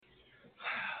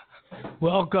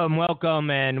Welcome,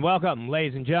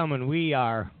 ladies and gentlemen. We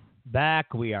are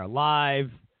back. We are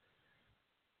live.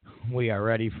 We are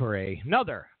ready for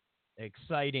another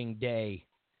exciting day,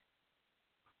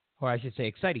 or I should say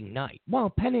exciting night.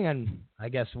 Well, depending on, I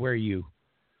guess, where you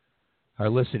are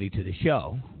listening to the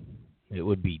show, it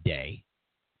would be day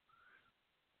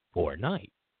or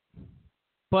night.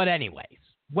 But anyways,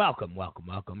 welcome. Rob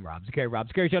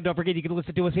Zicari Show. Don't forget you can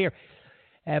listen to us here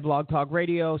at Blog Talk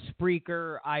Radio,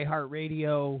 Spreaker,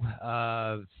 iHeartRadio,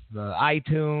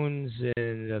 iTunes,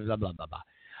 and blah, blah, blah, blah.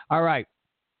 All right.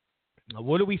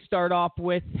 What do we start off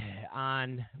with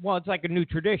on, well, it's like a new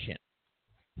tradition.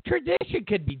 Tradition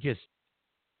could be just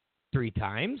 3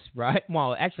 times, right?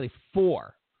 Well, actually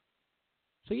 4.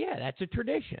 So, yeah, that's a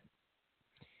tradition.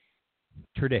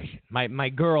 Tradition. My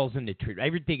girl's in the tradition.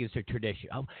 Everything is a tradition.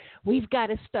 Oh, we've got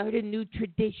to start a new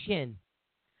tradition.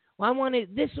 Well,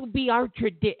 this will be our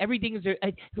tradition. Everything is,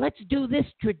 let's do this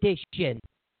tradition.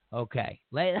 Okay.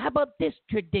 How about this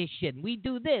tradition? We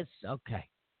do this. Okay.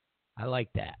 I like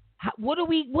that. What's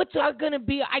going to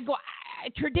be?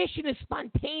 Tradition is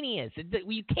spontaneous.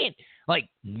 You can't,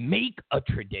 make a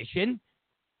tradition.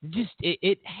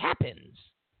 It happens,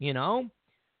 you know?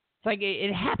 It's like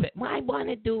it happened. Well, I want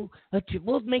to do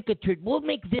we'll make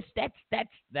this,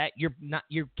 that. You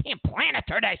can't plan a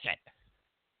tradition.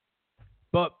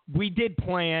 But we did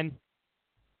plan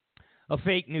a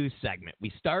fake news segment.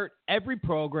 We start every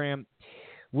program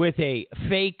with a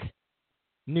fake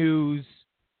news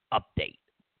update.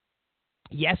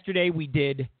 Yesterday, we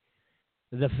did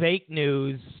the fake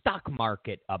news stock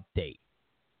market update.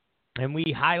 And we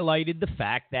highlighted the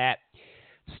fact that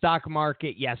stock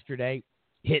market yesterday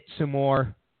hit some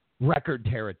more record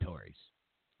territories.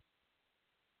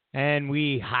 And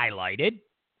we highlighted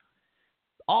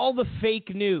all the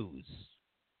fake news.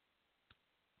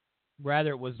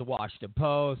 Rather, it was the Washington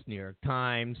Post, New York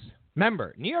Times.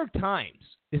 Remember, New York Times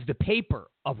is the paper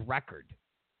of record.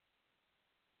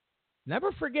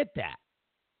 Never forget that.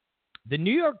 The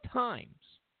New York Times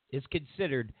is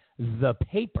considered the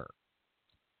paper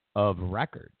of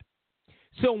record.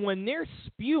 So when they're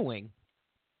spewing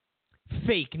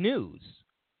fake news,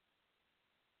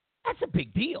 that's a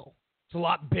big deal. It's a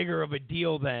lot bigger of a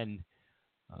deal than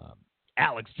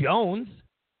Alex Jones.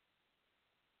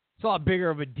 It's a lot bigger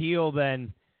of a deal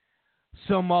than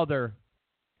some other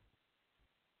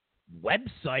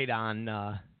website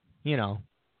on,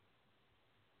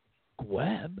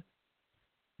 web.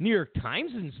 New York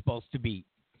Times isn't supposed to be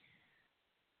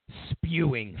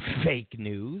spewing fake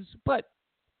news, but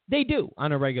they do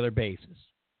on a regular basis.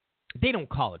 They don't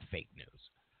call it fake news.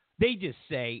 They just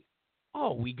say,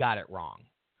 oh, we got it wrong.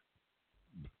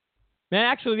 And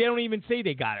actually, they don't even say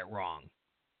they got it wrong.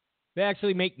 They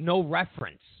actually make no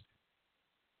reference.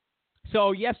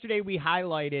 So yesterday we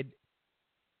highlighted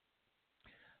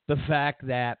the fact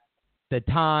that the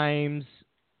Times,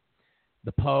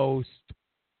 the Post,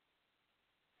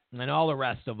 and all the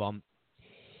rest of them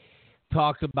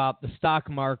talked about the stock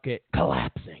market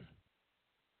collapsing.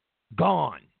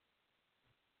 Gone.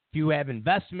 If you have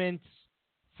investments,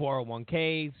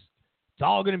 401ks, it's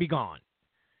all going to be gone.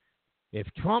 If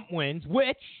Trump wins,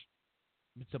 which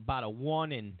it's about a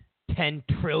 1 in 10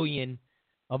 trillion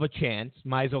of a chance,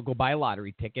 might as well go buy a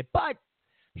lottery ticket. But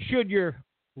should your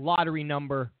lottery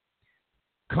number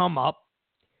come up,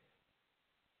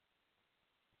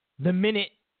 the minute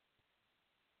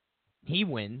he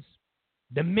wins,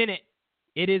 the minute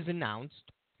it is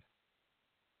announced,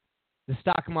 the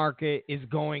stock market is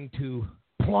going to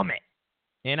plummet.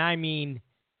 And I mean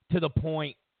to the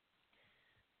point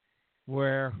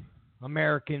where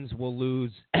Americans will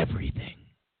lose everything.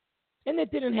 And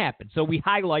that didn't happen. So we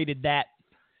highlighted that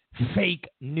fake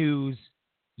news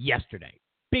yesterday.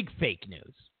 Big fake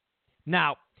news.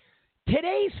 Now,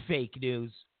 today's fake news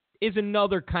is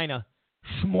another kind of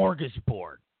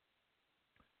smorgasbord.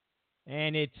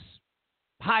 And it's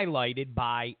highlighted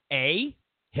by A,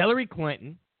 Hillary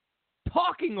Clinton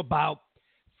talking about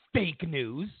fake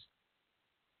news,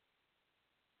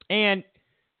 and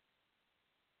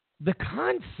the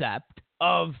concept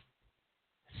of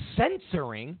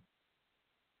censoring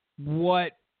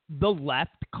what the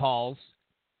left calls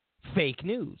fake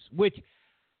news, which,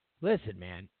 listen,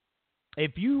 man,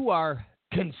 if you are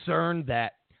concerned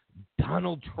that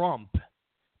Donald Trump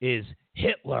is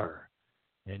Hitler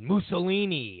and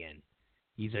Mussolini and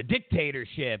he's a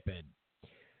dictatorship and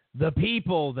the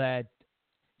people that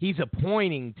he's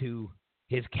appointing to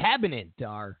his cabinet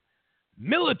are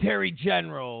military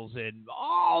generals and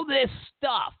all this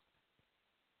stuff,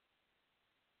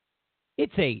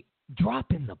 it's a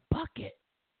drop in the bucket.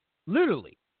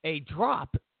 Literally, a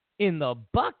drop in the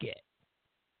bucket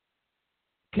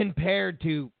compared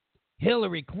to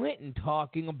Hillary Clinton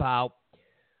talking about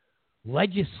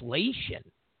legislation,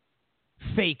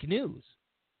 fake news.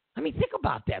 I mean, think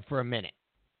about that for a minute.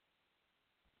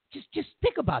 Just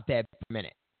think about that for a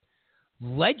minute.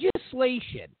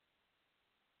 Legislation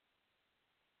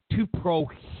to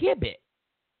prohibit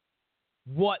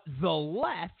what the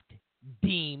left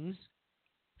deems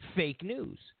fake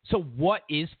news. So what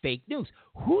is fake news?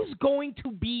 Who's going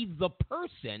to be the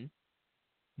person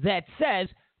that says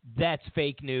that's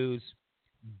fake news,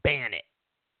 ban it?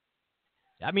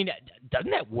 I mean,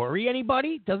 doesn't that worry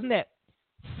anybody? Doesn't that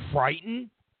frighten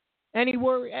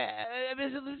anyone?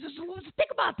 Just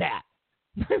think about that.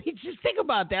 I mean, just think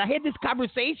about that. I had this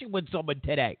conversation with someone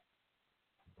today.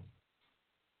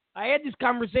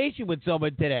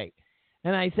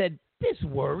 And I said, this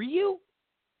worry you?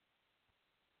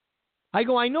 I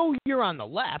go, I know you're on the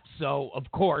left, so, of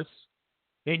course,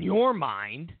 in your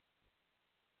mind,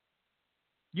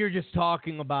 you're just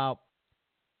talking about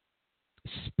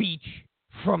speech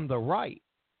from the right.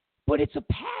 But it's a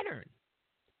pattern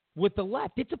with the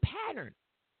left. It's a pattern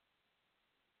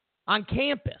on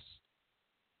campus.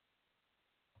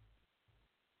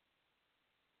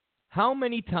 How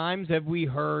many times have we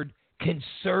heard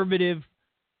conservative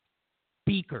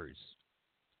speakers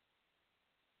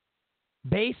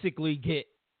basically get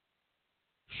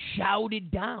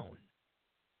shouted down?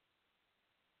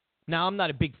 Now, I'm not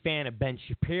a big fan of Ben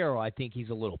Shapiro. I think he's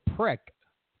a little prick.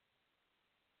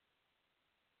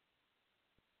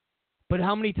 But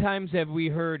how many times have we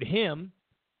heard him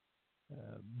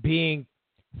being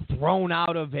thrown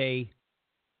out of a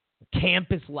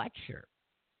campus lecture?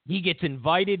 He gets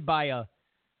invited by a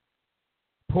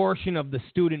portion of the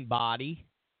student body,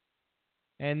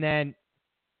 and then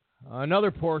another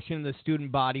portion of the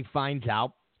student body finds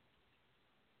out,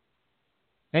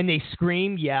 and they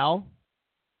scream, yell,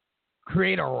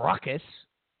 create a ruckus,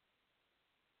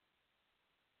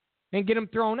 and get him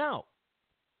thrown out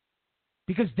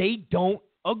because they don't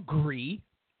agree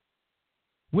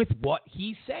with what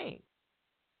he's saying.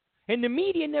 And the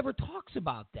media never talks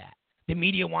about that. The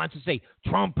media wants to say,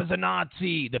 Trump is a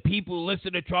Nazi, the people who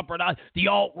listen to Trump are not, the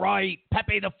alt-right,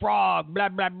 Pepe the Frog, blah,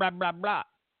 blah, blah, blah, blah.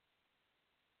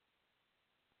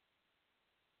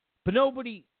 But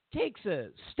nobody takes a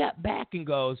step back and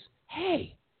goes,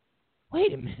 hey,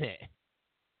 wait a minute.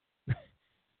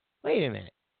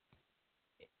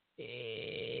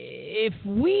 If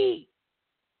we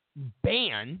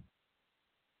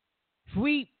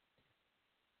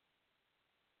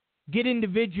get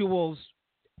individuals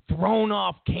thrown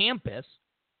off campus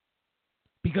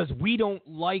because we don't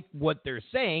like what they're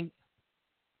saying,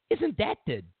 isn't that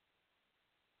the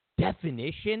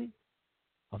definition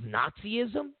of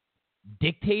Nazism,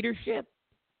 dictatorship,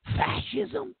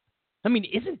 fascism? I mean,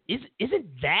 isn't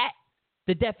that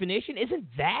the definition? Isn't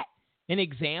that an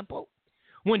example?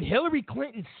 When Hillary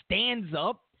Clinton stands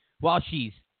up while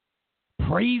she's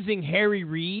praising Harry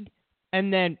Reid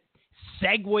and then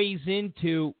segues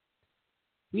into,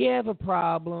 we have a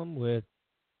problem with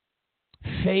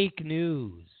fake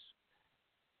news.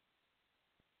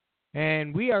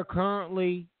 And we are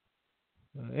currently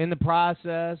in the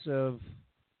process of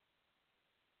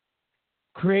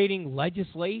creating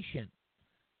legislation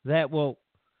that will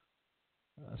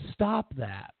stop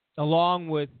that, along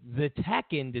with the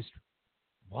tech industry.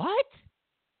 What?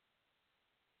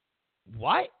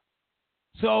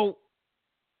 So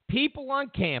people on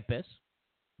campus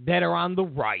that are on the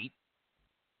right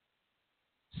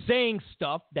saying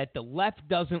stuff that the left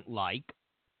doesn't like,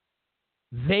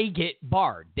 they get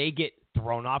barred. They get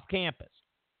thrown off campus.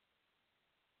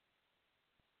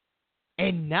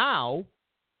 And now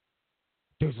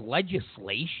there's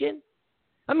legislation?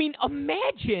 I mean,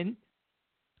 imagine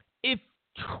if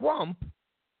Trump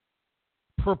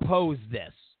proposed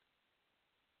this.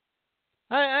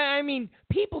 I mean,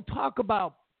 people talk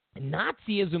about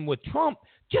Nazism with Trump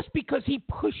just because he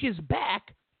pushes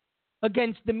back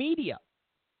against the media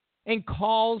and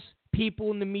calls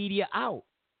people in the media out.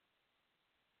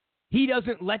 He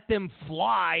doesn't let them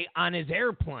fly on his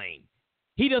airplane.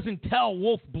 He doesn't tell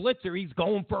Wolf Blitzer he's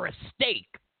going for a steak.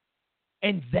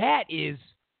 And that is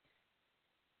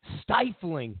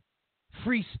stifling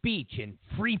free speech and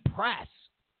free press.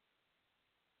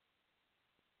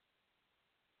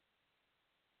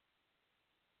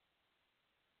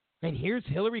 And here's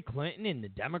Hillary Clinton and the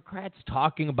Democrats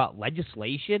talking about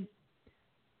legislation.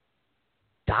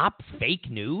 Stop fake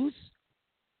news?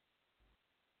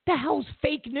 The hell's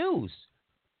fake news?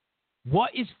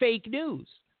 What is fake news?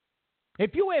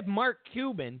 If you have Mark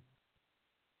Cuban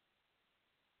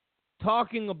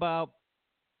talking about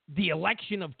the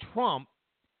election of Trump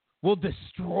will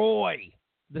destroy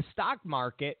the stock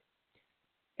market,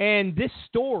 and this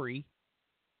story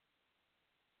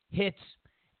hits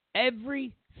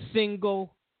every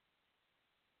single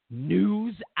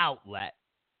news outlet,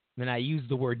 and I use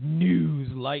the word news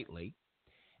lightly,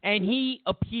 and he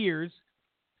appears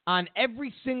on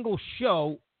every single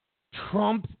show,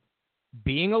 Trump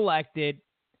being elected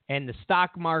and the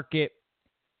stock market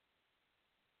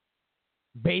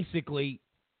basically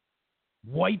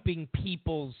wiping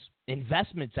people's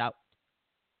investments out.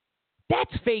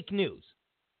 That's fake news.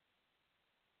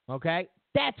 Okay?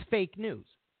 That's fake news.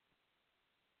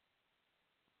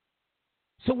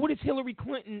 So what is Hillary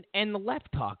Clinton and the left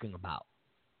talking about?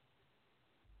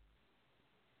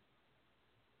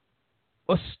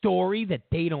 A story that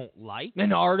they don't like?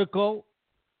 An article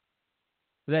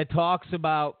that talks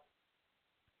about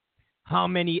how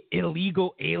many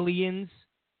illegal aliens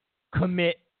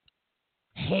commit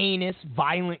heinous,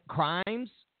 violent crimes?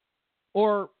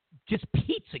 Or just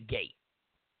Pizzagate?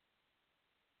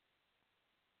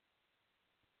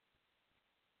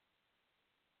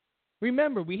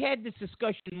 Remember, we had this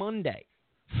discussion Monday.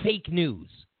 Fake news.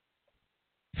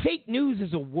 Fake news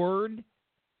is a word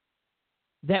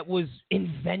that was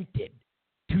invented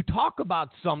to talk about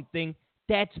something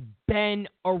that's been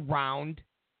around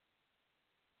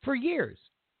for years.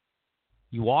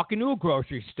 You walk into a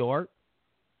grocery store,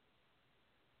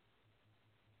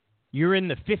 you're in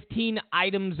the 15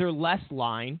 items or less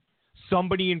line,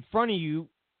 somebody in front of you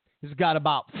has got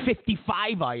about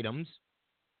 55 items,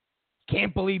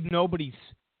 can't believe nobody's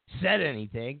said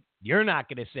anything, you're not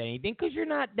going to say anything because you're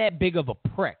not that big of a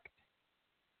prick.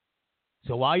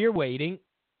 So while you're waiting,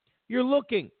 you're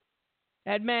looking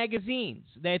at magazines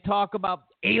that talk about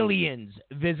aliens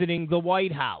visiting the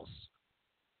White House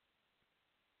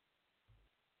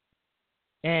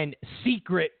and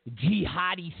secret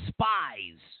jihadi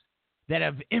spies that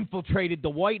have infiltrated the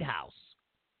White House.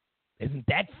 Isn't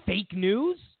that fake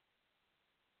news?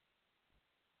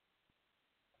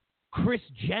 Kris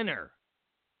Jenner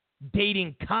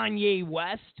dating Kanye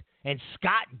West and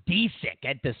Scott Disick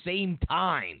at the same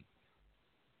time.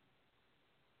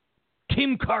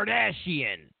 Kim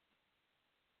Kardashian.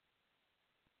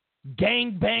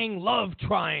 Gangbang love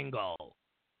triangle.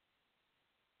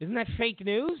 Isn't that fake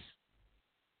news?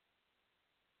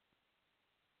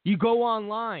 You go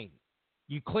online.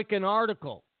 You click an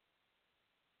article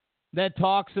that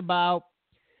talks about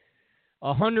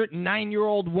a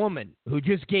 109-year-old woman who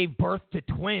just gave birth to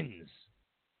twins.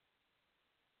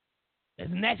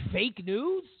 Isn't that fake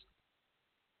news?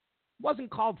 It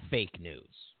wasn't called fake news.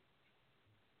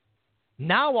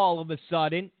 Now, all of a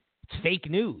sudden, it's fake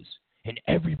news, and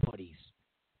everybody's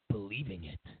believing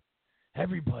it.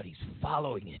 Everybody's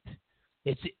following it.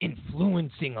 It's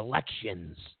influencing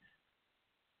elections.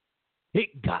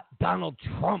 It got Donald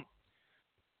Trump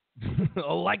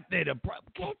elected.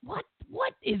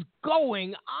 What is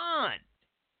going on?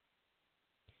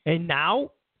 And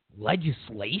now,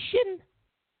 legislation?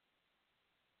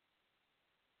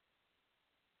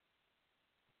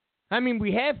 I mean,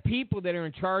 we have people that are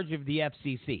in charge of the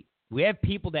FCC. We have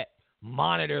people that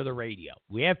monitor the radio.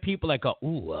 We have people that go,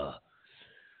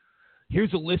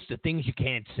 here's a list of things you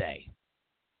can't say.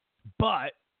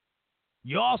 But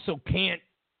you also can't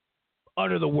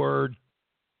utter the word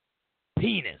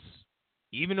penis.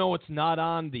 Even though it's not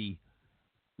on the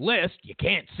list, you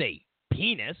can't say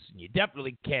penis. You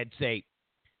definitely can't say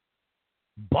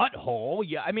butthole.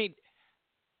 Yeah, I mean,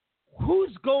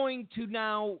 who's going to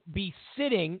now be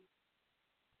sitting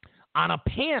on a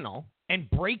panel and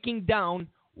breaking down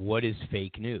what is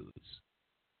fake news?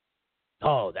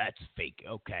 Oh, that's fake.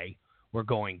 Okay. We're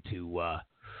going to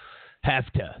have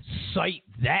to cite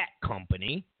that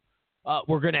company.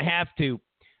 We're going to have to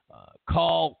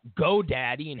call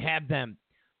GoDaddy and have them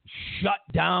shut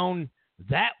down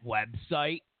that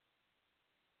website.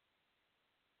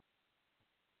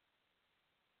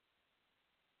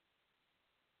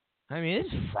 I mean,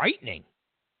 it's frightening.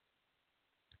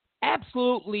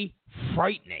 Absolutely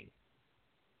frightening.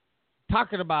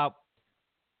 Talking about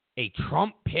a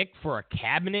Trump pick for a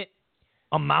cabinet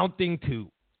amounting to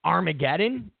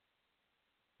Armageddon,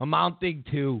 amounting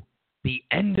to the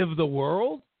end of the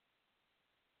world,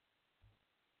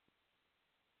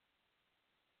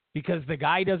 because the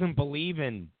guy doesn't believe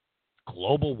in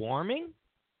global warming,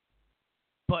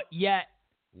 but yet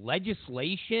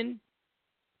legislation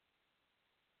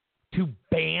to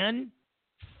ban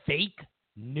fake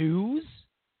news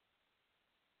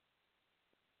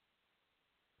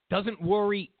doesn't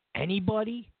worry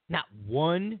anybody, not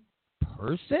one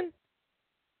person.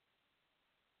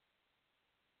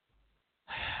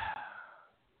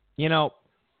 You know,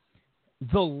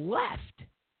 the left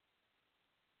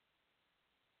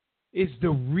is the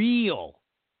real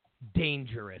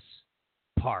dangerous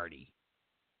party.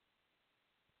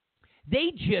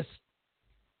 They just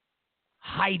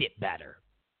hide it better.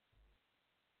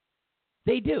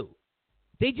 They do.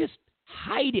 They just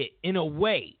hide it in a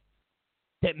way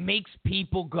that makes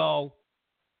people go,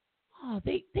 oh,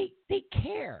 they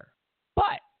care.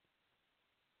 But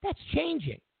that's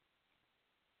changing.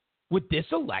 With this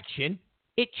election,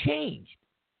 it changed.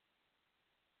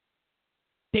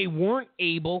 They weren't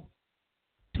able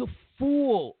to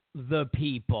fool the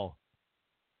people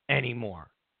anymore.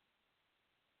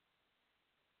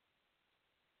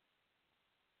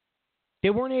 They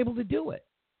weren't able to do it.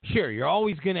 Sure, you're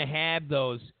always going to have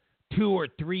those 2 or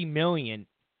 3 million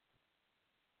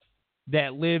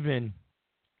that live in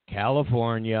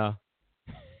California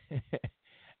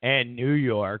and New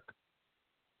York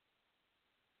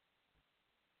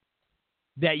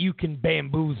that you can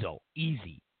bamboozle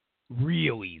easy,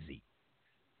 real easy.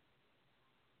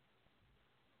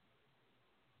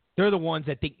 They're the ones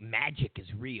that think magic is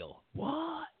real.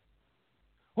 What?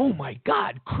 Oh my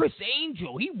God, Chris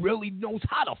Angel, he really knows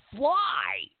how to fly.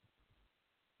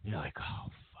 You're like, oh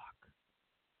fuck.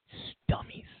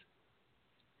 Dummies.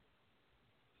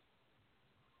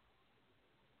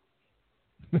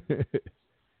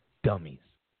 Dummies.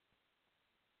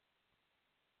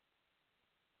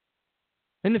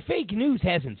 And the fake news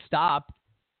hasn't stopped.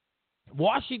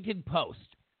 Washington Post.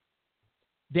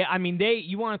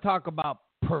 You want to talk about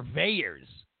purveyors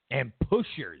and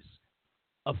pushers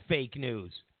of fake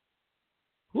news.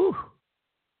 Whew.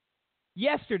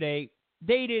 Yesterday,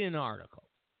 they did an article.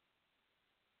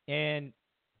 And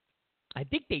I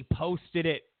think they posted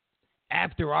it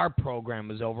after our program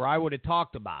was over. I would have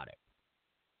talked about it.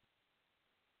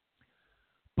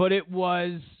 But it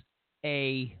was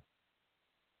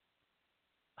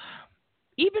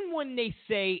even when they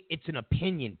say it's an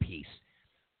opinion piece,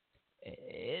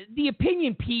 the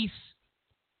opinion piece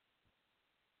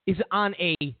is on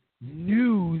a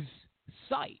news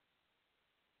site.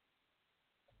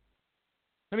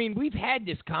 I mean, we've had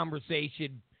this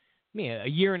conversation a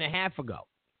year and a half ago.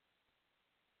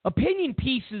 Opinion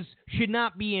pieces should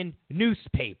not be in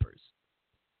newspapers.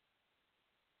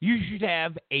 You should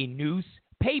have a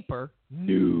newspaper,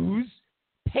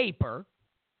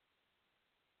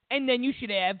 and then you should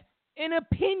have an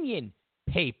opinion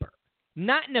paper,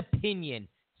 not an opinion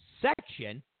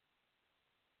section,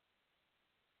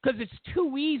 because it's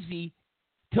too easy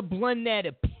to blend that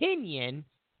opinion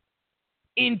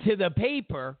into the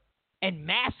paper and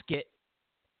mask it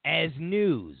as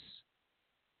news.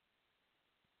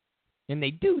 And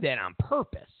they do that on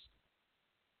purpose.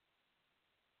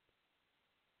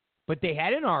 But they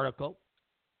had an article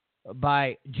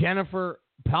by Jennifer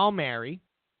Palmieri,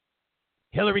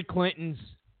 Hillary Clinton's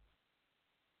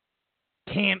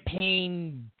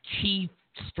campaign chief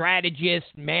strategist,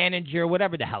 manager,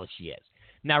 whatever the hell she is.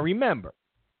 Now remember,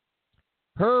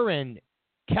 her and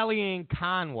Kellyanne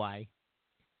Conway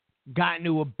got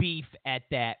into a beef at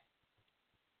that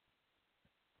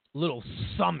little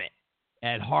summit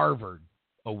at Harvard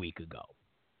a week ago.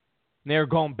 They're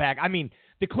going back. I mean,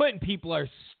 the Clinton people are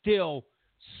still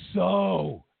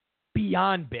so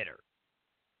beyond bitter.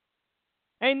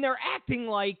 And they're acting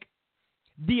like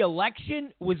the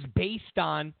election was based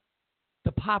on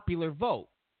the popular vote.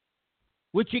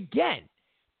 Which, again,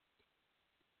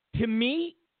 to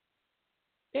me,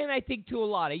 and I think to a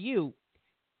lot of you,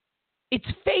 it's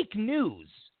fake news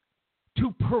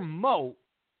to promote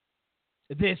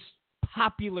this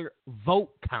popular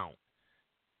vote count.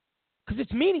 Because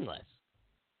it's meaningless.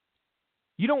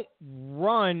 You don't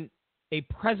run a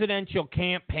presidential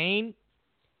campaign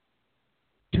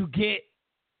to get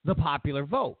the popular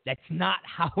vote. That's not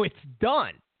how it's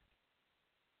done.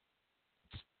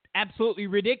 It's absolutely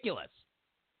ridiculous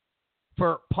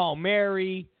for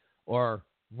Palmieri or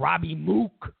Robbie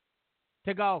Mook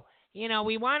to go,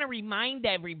 we want to remind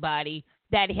everybody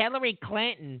that Hillary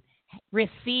Clinton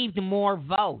received more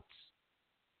votes.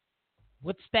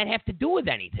 What's that have to do with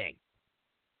anything?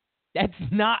 That's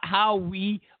not how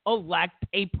we elect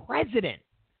a president.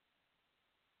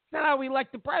 It's not how we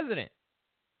elect a president.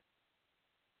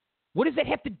 What does that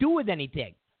have to do with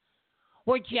anything?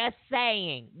 We're just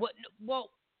saying. Well,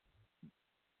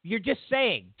 you're just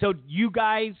saying. So you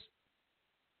guys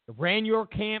ran your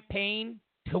campaign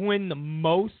to win the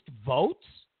most votes?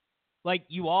 Like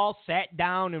you all sat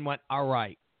down and went, all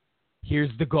right,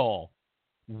 here's the goal.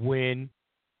 Win.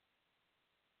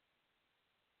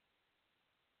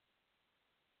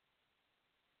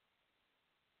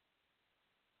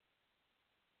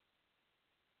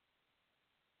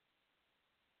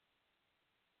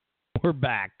 We're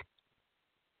back.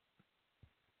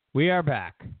 We are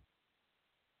back.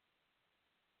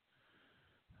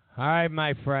 All right,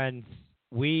 my friends,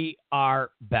 we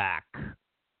are back. All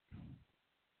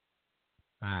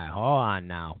right, hold on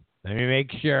now. Let me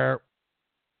make sure.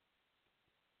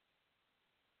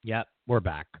 Yep, we're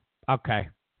back. Okay.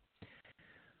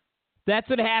 That's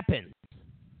what happens.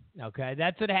 Okay,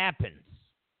 that's what happens.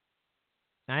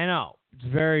 I know. It's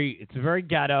very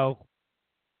ghetto.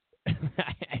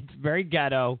 It's very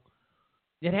ghetto.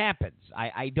 It happens.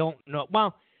 I don't know.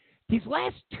 Well, these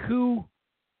last two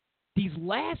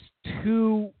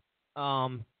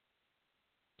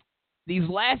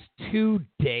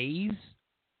days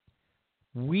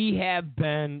we have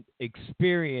been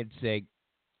experiencing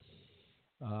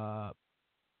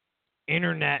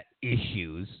internet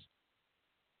issues.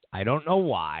 I don't know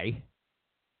why.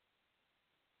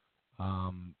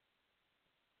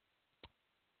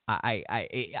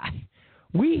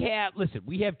 We have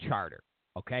Charter,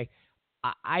 okay?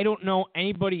 I don't know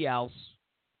anybody else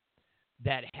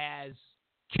that has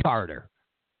Charter.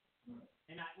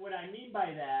 And what I mean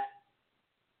by that,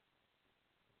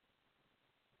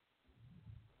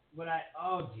 what I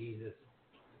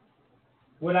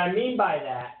mean by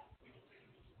that,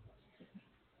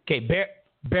 okay,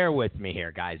 bear with me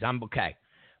here, guys. I'm okay.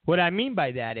 What I mean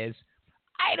by that is,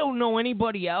 I don't know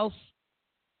anybody else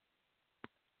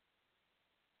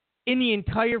in the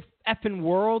entire effing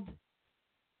world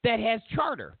that has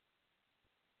Charter.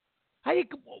 I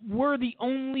think we're the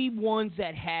only ones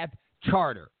that have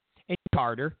Charter. And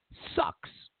Charter sucks.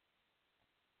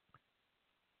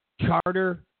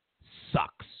 Charter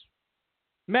sucks.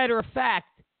 Matter of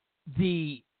fact,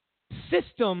 the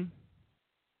system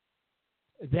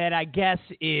that I guess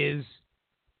is,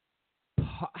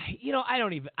 I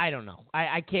don't know.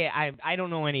 I don't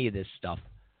know any of this stuff.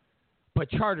 But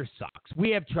Charter sucks.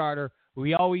 We have Charter.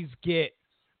 We always get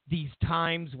these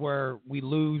times where we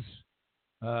lose,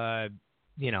 connectivity,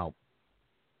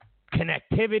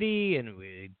 and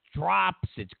it drops,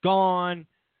 it's gone.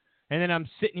 And then I'm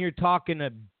sitting here talking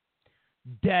to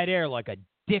dead air like a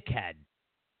dickhead.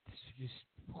 It's just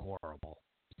horrible.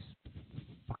 It's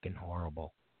fucking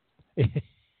horrible.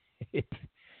 It's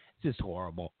just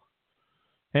horrible.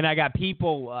 And I got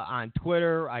people on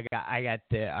Twitter. I got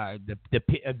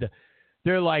the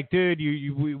they're like, dude,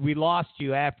 we lost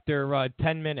you after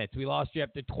 10 minutes. We lost you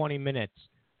after 20 minutes.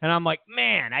 And I'm like,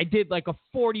 man, I did like a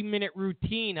 40-minute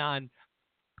routine on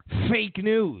fake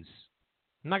news.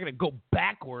 I'm not going to go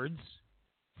backwards.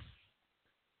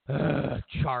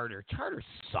 Charter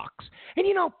sucks. And,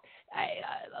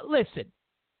 listen,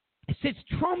 since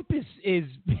Trump is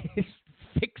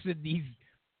fixing these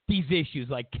issues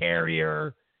like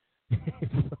Carrier,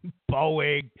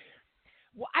 Boeing,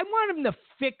 well, I want him to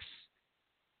fix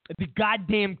the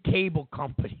goddamn cable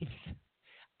companies.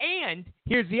 And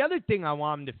here's the other thing I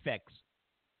want him to fix.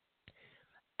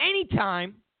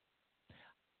 Anytime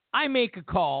I make a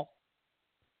call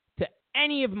to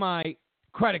any of my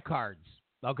credit cards,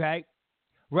 okay,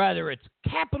 whether it's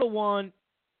Capital One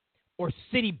or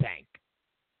Citibank,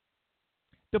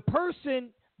 the person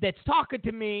that's talking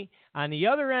to me on the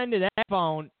other end of that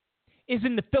phone is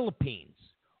in the Philippines,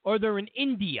 or they're in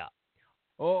India,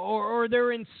 or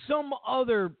they're in some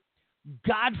other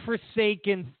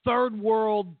godforsaken third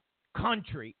world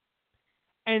country,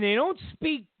 and they don't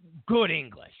speak good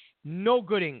English, no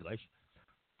good English,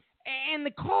 and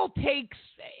the call takes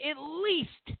at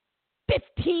least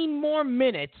 15 more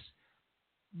minutes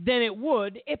than it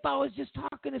would if I was just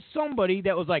talking to somebody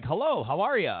that was like, hello, how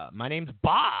are you? My name's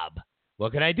Bob.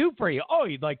 What can I do for you? Oh,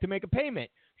 you'd like to make a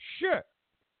payment? Sure.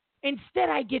 Instead,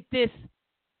 I get this,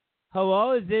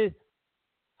 hello, is this,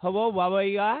 hello, what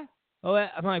you got? Oh,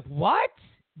 I'm like, what?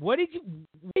 What did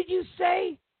you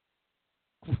say?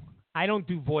 I don't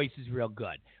do voices real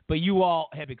good, but you all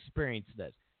have experienced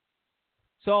this.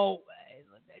 So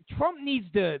Trump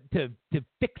needs to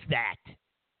fix that.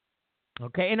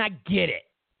 Okay, and I get it.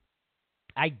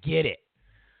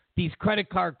 These credit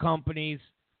card companies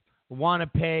want to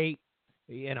pay,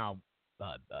 $2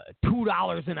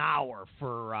 an hour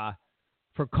for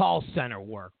call center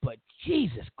work, but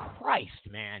Jesus Christ,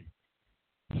 man.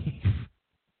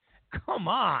 Come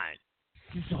on.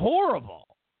 It's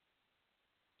horrible.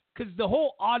 Because the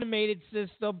whole automated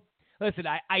system, listen,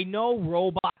 I know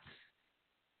robots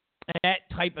and that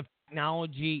type of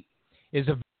technology is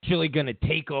eventually going to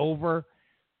take over,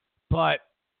 but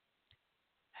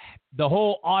the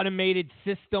whole automated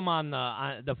system on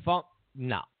the phone,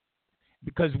 no.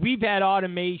 Because we've had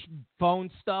automation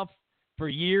phone stuff for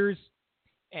years,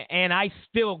 and I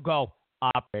still go,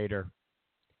 operator.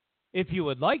 If you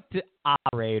would like to,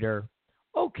 operator,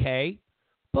 okay.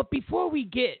 But before we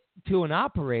get to an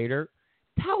operator,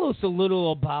 tell us a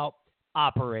little about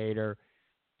operator.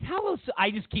 Tell us.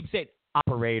 I just keep saying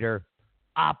operator,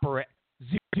 000,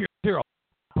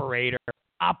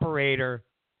 operator.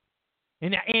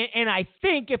 And I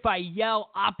think if I yell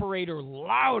operator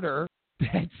louder,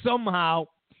 that somehow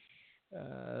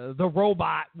the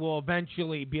robot will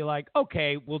eventually be like,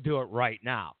 okay, we'll do it right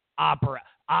now. Operator.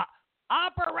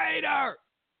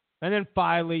 And then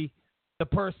finally, the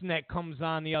person that comes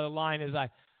on the other line is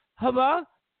like, hello?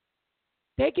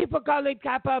 Thank you for calling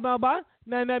Kappa Mobile.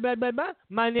 My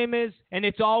name is, and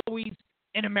it's always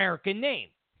an American name.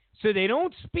 So they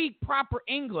don't speak proper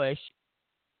English,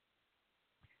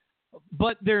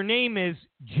 but their name is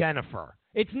Jennifer.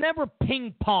 It's never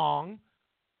ping pong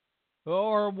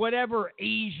or whatever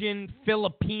Asian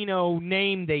Filipino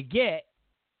name they get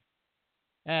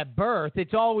at birth.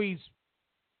 It's always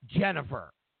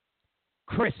Jennifer,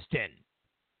 Kristen,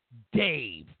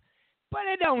 Dave. But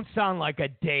it don't sound like a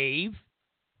Dave.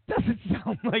 Doesn't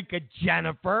sound like a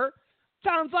Jennifer.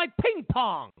 Sounds like ping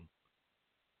pong.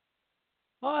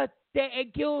 Oh,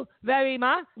 thank you very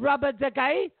much, Rob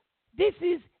Zicari. This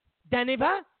is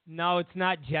Jennifer. No, it's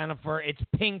not Jennifer. It's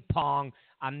ping pong.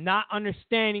 I'm not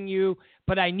understanding you,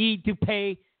 but I need to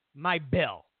pay my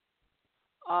bill.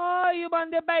 Oh, you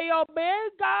want to pay your bill?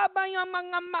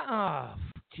 Oh,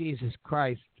 Jesus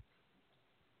Christ.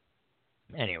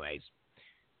 Anyways,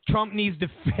 Trump needs to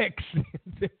fix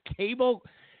the cable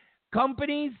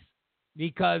companies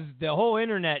because the whole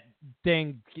internet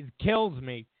thing kills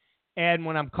me. And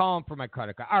when I'm calling for my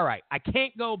credit card. All right, I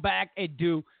can't go back and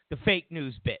do the fake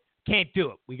news bit. Can't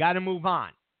do it. We got to move on.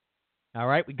 All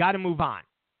right, we got to move on.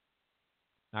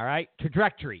 All right,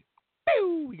 trajectory.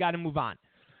 We got to move on.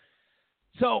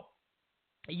 So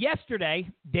yesterday,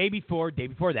 day before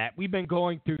that, we've been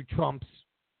going through Trump's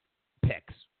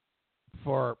picks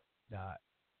for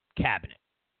cabinet.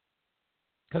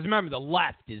 Because remember, the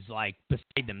left is like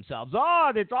beside themselves.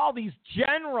 Oh, there's all these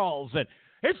generals, and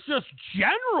it's just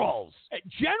generals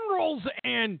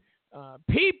and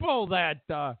people that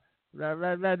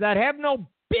have no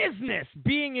business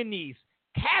being in these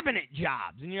cabinet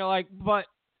jobs. And you're like, but,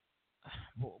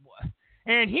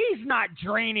 and he's not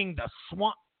draining the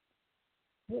swamp.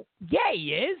 Well, yeah,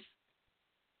 he is.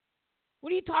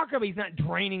 What are you talking about? He's not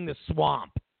draining the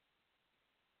swamp.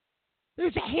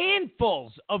 There's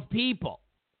handfuls of people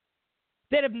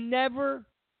that have never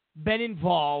been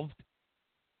involved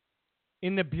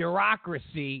in the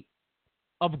bureaucracy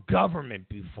of government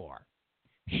before.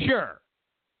 Sure.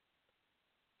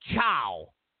 Chow.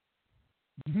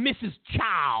 Mrs.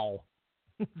 Chow.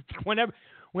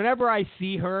 Whenever I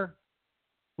see her,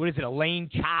 what is it, Elaine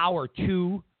Chow or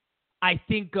Chu, I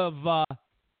think of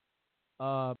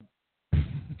the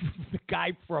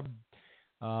guy from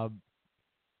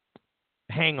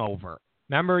Hangover.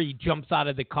 Remember, he jumps out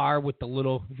of the car with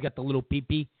he's got the little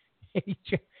pee-pee.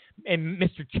 And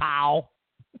Mr. Chow.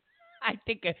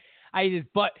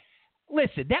 But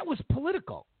listen, that was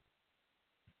political.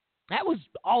 That was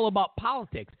all about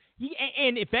politics.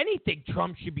 And if anything,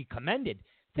 Trump should be commended.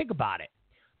 Think about it.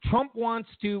 Trump wants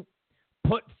to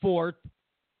put forth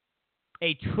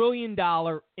a $1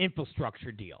 trillion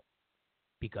infrastructure deal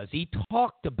because he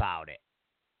talked about it.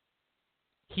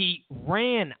 He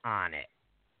ran on it.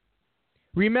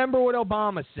 Remember what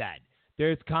Obama said.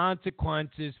 There's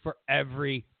consequences for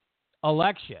every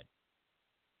election.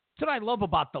 That's what I love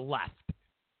about the left.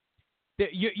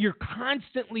 You're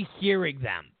constantly hearing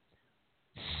them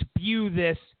spew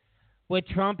this. What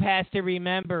Trump has to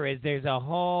remember is there's a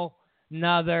whole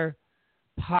nother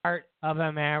part of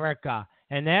America.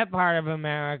 And that part of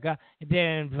America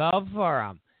didn't vote for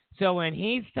him. So when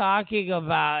he's talking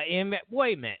about him,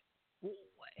 wait a minute.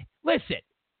 Listen.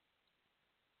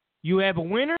 You have a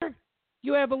winner,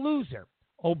 you have a loser.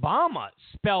 Obama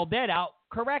spelled that out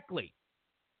correctly.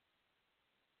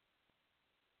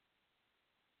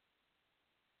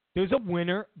 There's a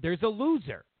winner, there's a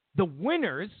loser. The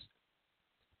winners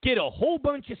get a whole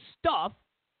bunch of stuff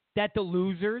that the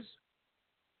losers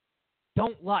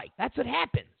don't like. That's what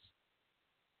happens.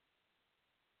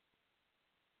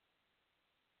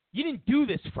 You didn't do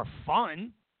this for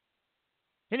fun.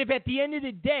 And if at the end of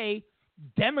the day,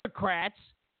 Democrats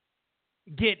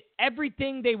get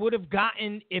everything they would have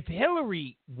gotten if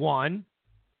Hillary won,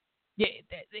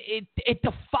 it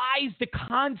defies the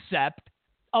concept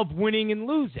of winning and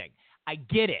losing. I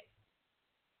get it.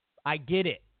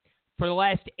 For the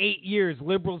last 8 years,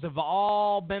 liberals have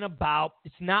all been about,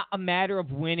 it's not a matter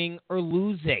of winning or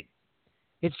losing.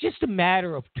 It's just a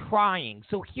matter of trying.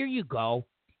 So here you go.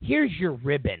 Here's your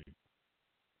ribbon.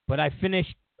 But I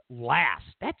finished last.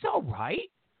 That's all right.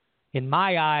 In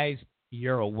my eyes,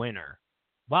 you're a winner.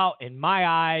 Well, in my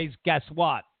eyes, guess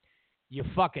what? You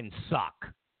fucking suck.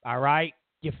 All right?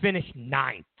 You finished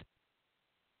 9th.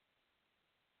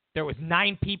 There was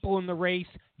 9 people in the race.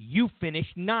 You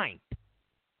finished 9th.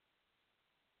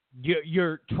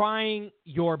 You're trying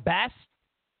your best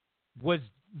was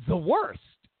the worst.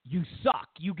 You suck.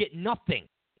 You get nothing.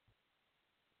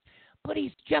 But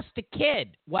he's just a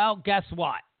kid. Well, guess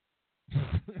what?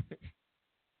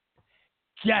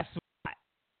 Guess what?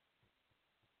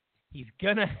 He's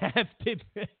gonna have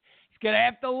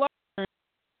to learn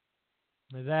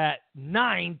that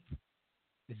 9th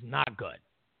is not good.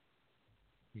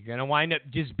 You're gonna wind up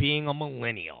just being a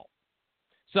millennial.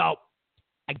 So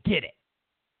I get it.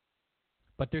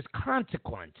 But there's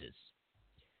consequences.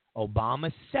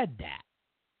 Obama said that.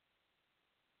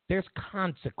 There's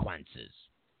consequences.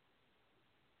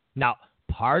 Now,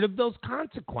 part of those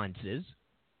consequences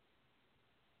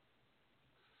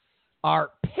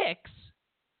are picks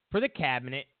for the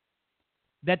cabinet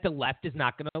that the left is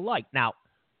not going to like. Now,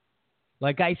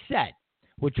 like I said,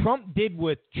 what Trump did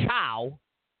with Chow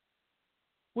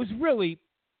was really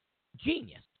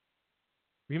genius.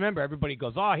 Remember, everybody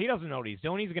goes, oh, he doesn't know what he's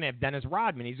doing. He's going to have Dennis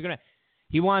Rodman.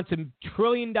 He wants a $1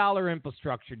 trillion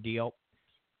infrastructure deal.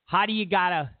 How do you got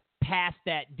to pass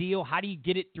that deal? How do you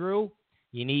get it through?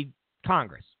 You need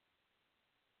Congress.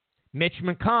 Mitch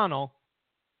McConnell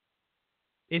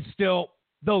is still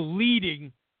the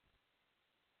leading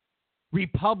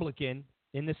Republican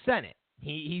in the Senate.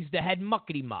 He's the head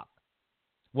muckety-muck.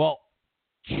 Well,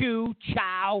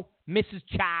 Chow, Mrs.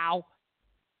 Chow,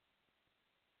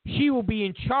 she will be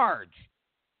in charge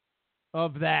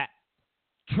of that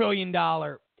 $1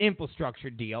 trillion infrastructure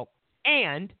deal,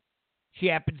 and she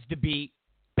happens to be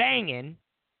banging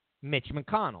Mitch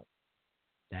McConnell.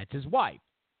 That's his wife.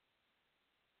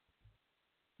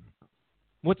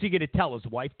 What's he going to tell his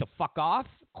wife, to fuck off?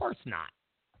 Of course not.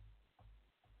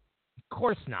 Of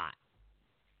course not.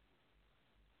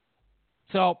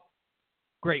 So,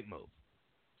 great move.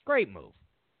 Great move.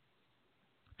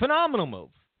 Phenomenal move.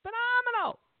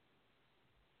 Phenomenal.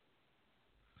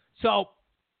 So,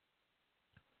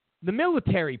 the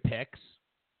military picks,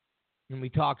 and we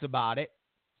talked about it,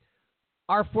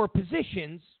 are for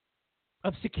positions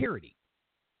of security.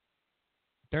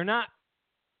 They're not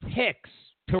picks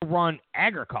to run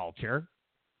agriculture.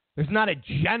 There's not a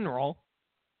general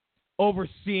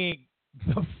overseeing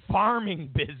the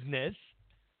farming business.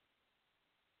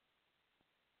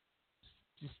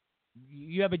 Just,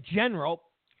 you have a general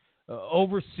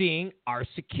overseeing our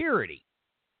security.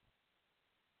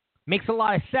 Makes a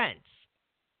lot of sense.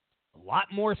 A lot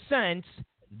more sense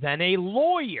than a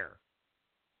lawyer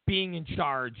being in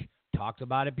charge. Talked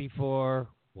about it before.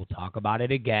 We'll talk about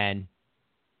it again.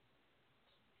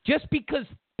 Just because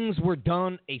things were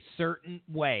done a certain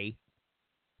way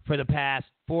for the past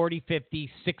 40, 50,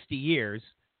 60 years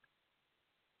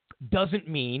doesn't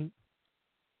mean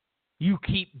you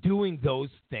keep doing those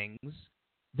things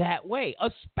that way.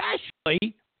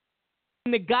 Especially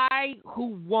when the guy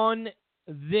who won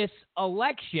this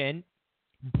election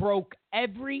broke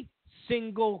every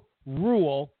single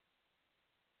rule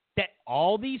that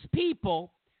all these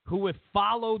people who have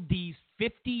followed these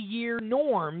 50-year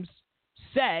norms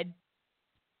said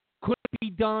couldn't be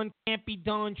done, can't be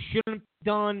done, shouldn't be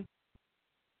done,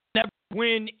 never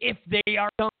win if they are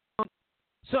done.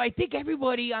 So I think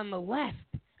everybody on the left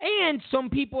and some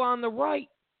people on the right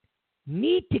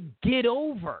need to get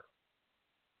over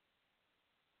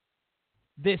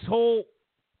this whole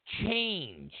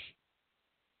change.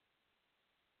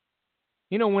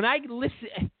 You know, when I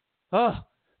listen,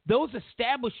 those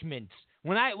establishments,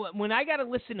 when I got to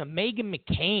listen to Meghan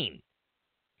McCain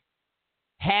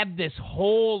have this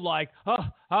whole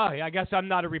I guess I'm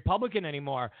not a Republican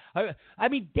anymore. I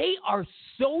mean, they are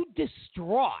so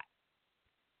distraught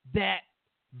that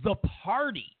the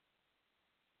party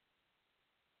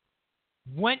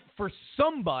went for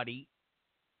somebody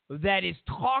that is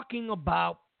talking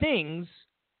about things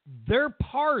their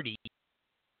party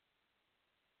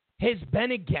has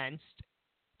been against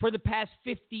for the past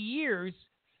 50 years.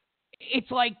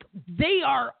 It's like they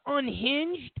are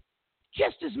unhinged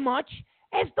just as much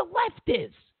as the left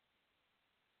is.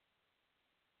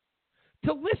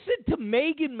 To listen to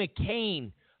Meghan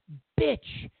McCain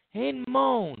bitch and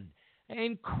moan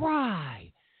and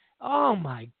cry, oh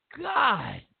my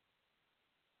God.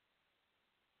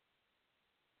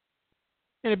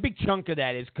 And a big chunk of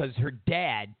that is because her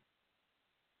dad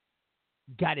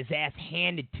got his ass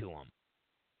handed to him.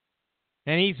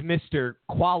 And he's Mr.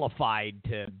 Qualified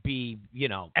to be,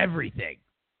 everything.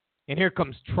 And here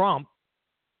comes Trump.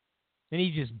 And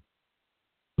he just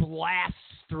blasts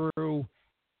through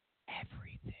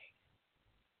everything.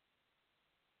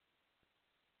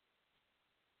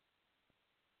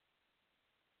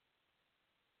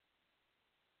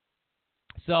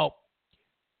 So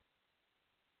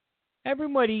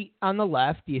everybody on the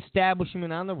left, the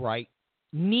establishment on the right,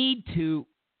 need to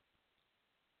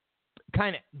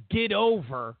kind of get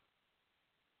over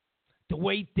the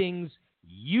way things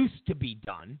used to be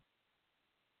done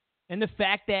and the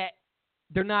fact that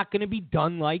they're not going to be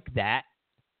done like that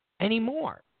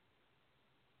anymore.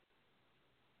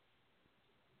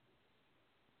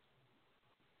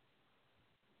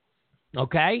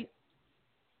 Okay?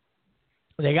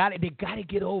 They got to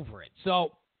get over it.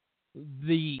 So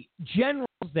the generals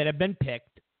that have been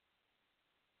picked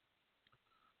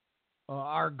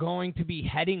are going to be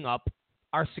heading up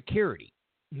our security.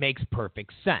 Makes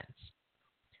perfect sense.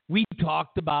 We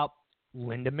talked about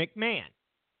Linda McMahon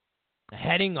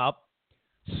heading up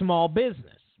small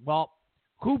business. Well,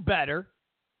 who better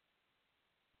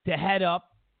to head up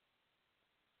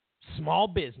small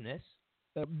business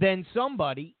than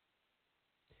somebody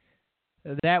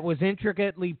that was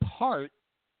intricately part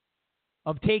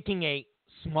of taking a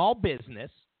small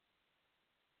business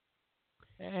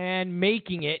and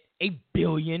making it a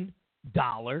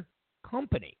billion-dollar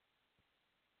company.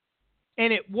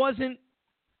 And it wasn't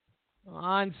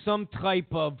on some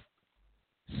type of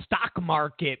stock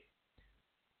market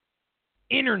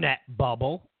internet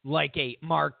bubble like a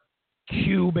Mark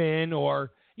Cuban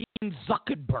or even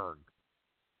Zuckerberg,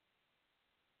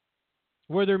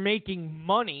 where they're making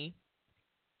money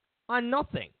on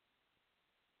nothing.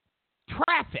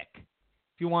 Traffic,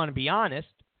 if you want to be honest.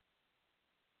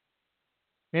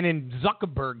 And in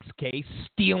Zuckerberg's case,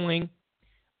 stealing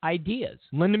ideas.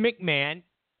 Linda McMahon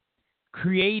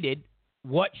created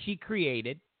what she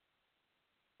created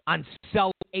on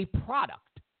selling a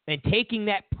product and taking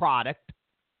that product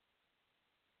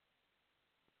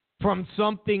from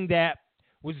something that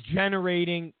was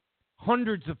generating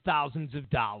hundreds of thousands of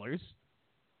dollars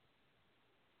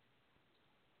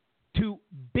to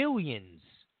billions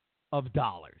of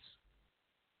dollars.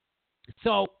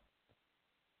 So,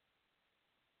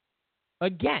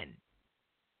 again,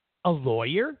 a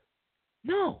lawyer?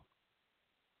 No.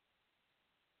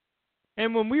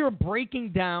 And when we were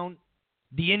breaking down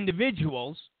the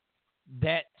individuals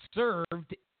that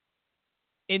served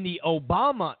in the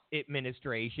Obama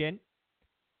administration,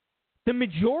 the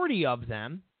majority of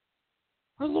them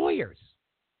are lawyers,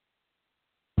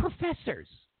 professors.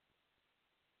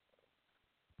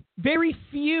 Very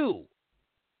few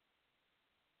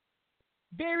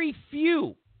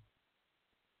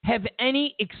have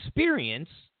any experience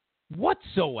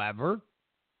whatsoever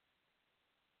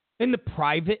in the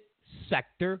private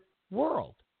sector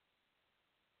world.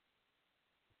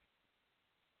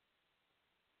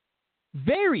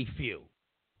 Very few.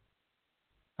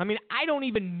 I mean, I don't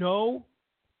even know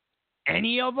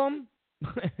any of them,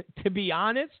 to be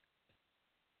honest.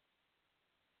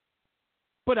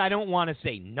 But I don't want to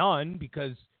say none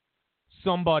because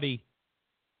somebody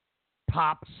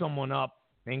pops someone up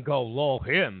and go, lol,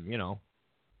 him, you know.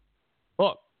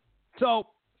 Look, so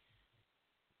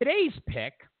today's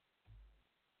pick,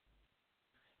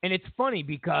 and it's funny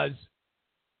because,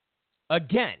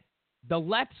 again, the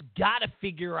left's got to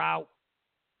figure out,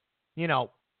 you know,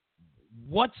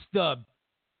 what's the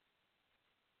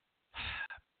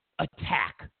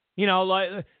attack? You know, like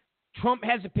Trump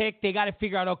has a pick. They got to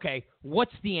figure out, okay,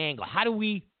 what's the angle? How do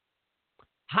we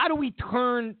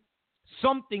turn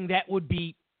something that would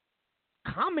be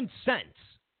common sense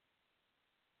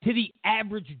to the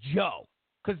average Joe?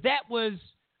 Because that was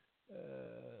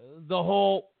the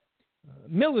whole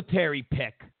military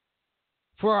pick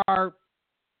for our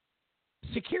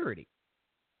security.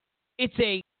 It's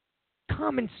a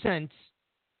common sense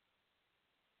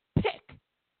pick,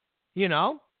 you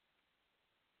know?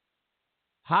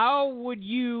 How would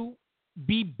you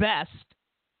be best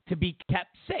to be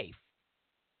kept safe?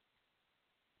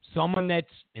 Someone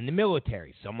that's in the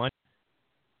military, someone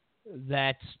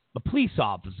that's a police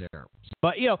officer,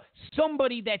 but, you know,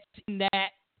 somebody that's in that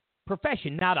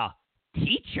profession, not a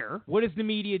teacher. What does the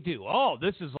media do? Oh,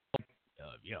 this is like,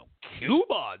 you know,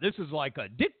 Cuba. This is like a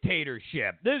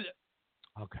dictatorship.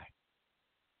 Okay.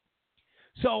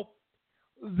 So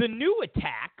the new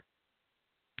attack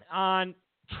on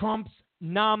Trump's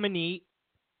nominee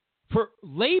for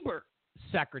labor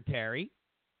secretary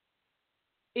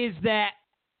is that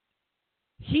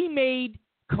he made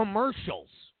commercials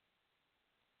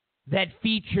that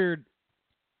featured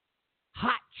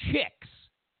hot chicks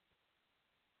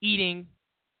eating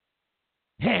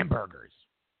hamburgers.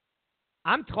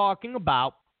 I'm talking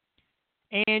about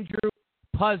Andrew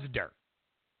PUZDER.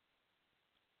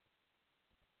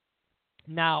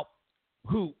 Now,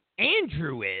 who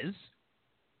Andrew is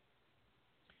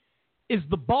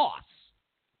the boss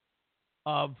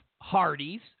of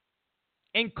Hardee's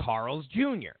and Carl's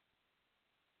Jr.,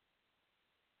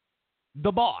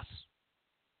 the boss,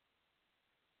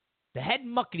 the head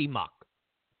muckety-muck,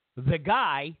 the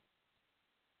guy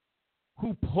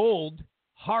who pulled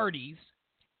Hardee's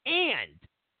and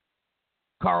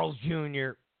Carl's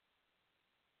Jr.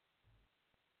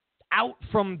 out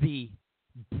from the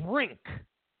brink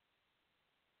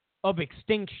of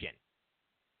extinction.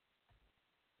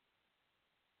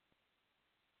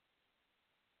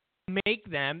 Make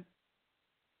them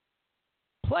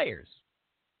players.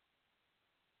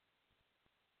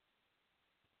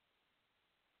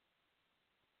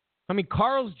 I mean,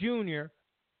 Carl's Jr.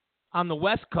 on the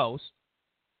West Coast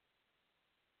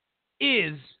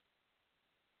is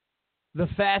the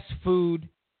fast food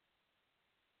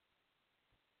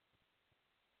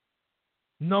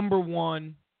number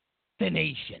one the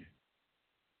nation.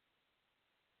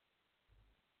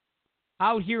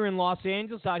 Out here in Los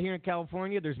Angeles, out here in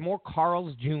California, there's more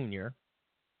Carl's Jr.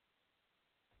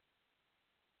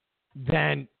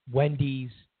 than Wendy's,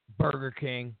 Burger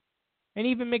King, and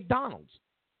even McDonald's.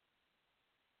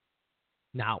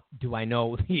 Now, do I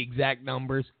know the exact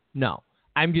numbers? No.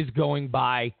 I'm just going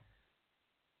by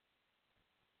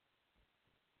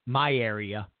my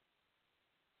area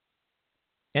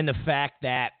and the fact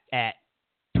that at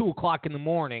 2 o'clock in the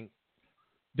morning,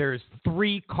 there's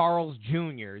 3 Carl's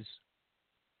Jr.'s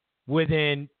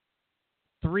within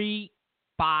 3,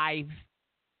 5,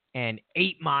 and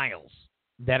 8 miles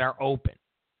that are open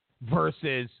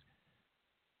versus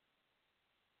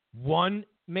 1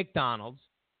 McDonald's,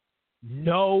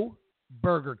 no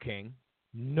Burger King,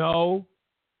 no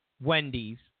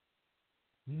Wendy's,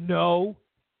 no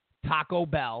Taco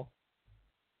Bell.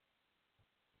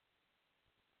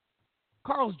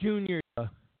 Carl's Jr. is a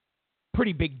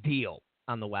pretty big deal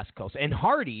on the West Coast, and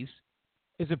Hardee's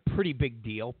is a pretty big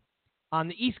deal on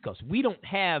the East Coast. We don't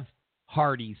have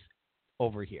Hardee's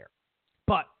over here.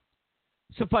 But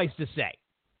suffice to say,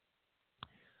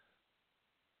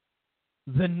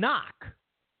 the knock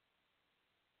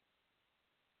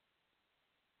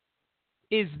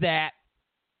is that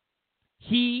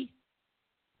he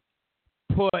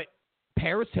put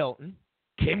Paris Hilton,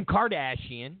 Kim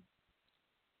Kardashian,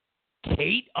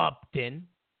 Kate Upton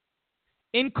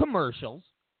in commercials.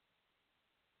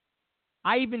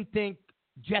 I even think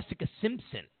Jessica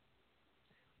Simpson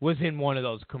was in one of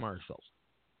those commercials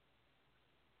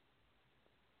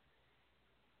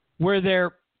where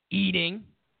they're eating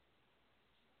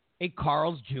a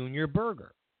Carl's Jr.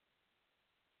 burger.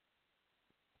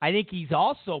 I think he's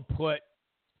also put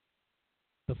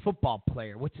the football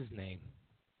player, what's his name?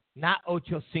 Not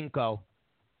Ocho Cinco,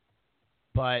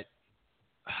 but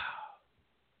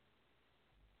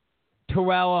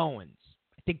Terrell Owens.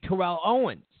 I think Terrell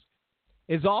Owens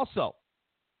is also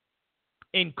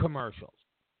in commercials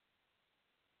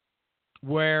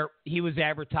where he was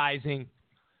advertising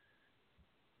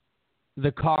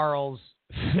the Carl's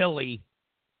Philly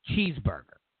cheeseburger.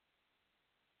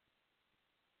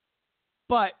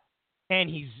 And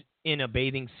he's in a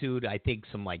bathing suit, I think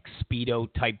some like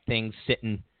Speedo type thing,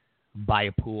 sitting by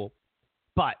a pool.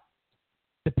 But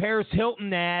the Paris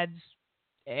Hilton ads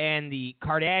and the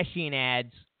Kardashian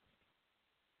ads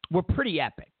were pretty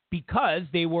epic because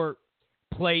they were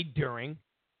played during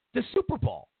the Super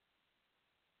Bowl.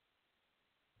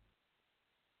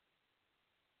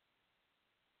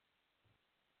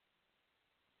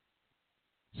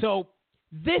 So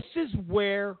this is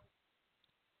where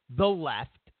the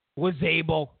left was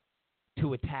able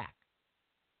to attack.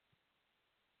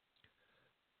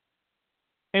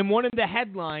 And one of the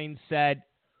headlines said,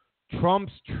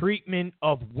 Trump's treatment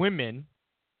of women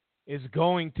is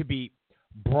going to be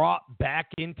brought back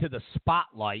into the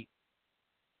spotlight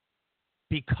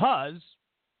because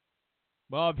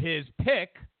of his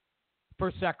pick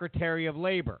for Secretary of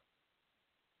Labor.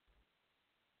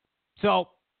 So,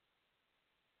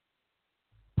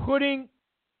 putting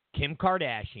Kim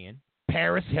Kardashian,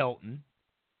 Paris Hilton,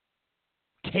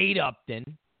 Kate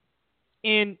Upton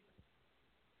in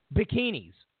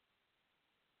bikinis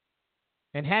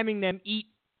and having them eat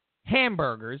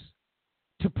hamburgers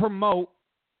to promote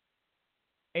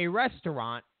a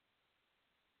restaurant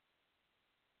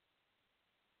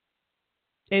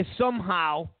is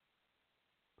somehow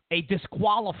a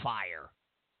disqualifier.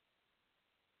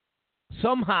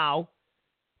 Somehow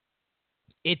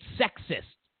it's sexist.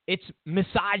 It's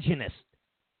misogynist.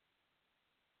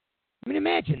 I mean,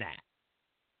 imagine that.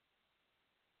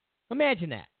 Imagine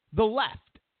that. The left.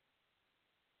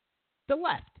 The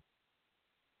left.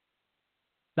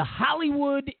 The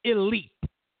Hollywood elite.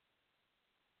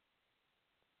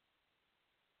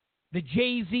 The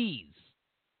Jay-Z's.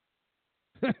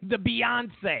 The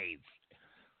Beyoncés.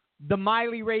 the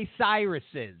Miley Ray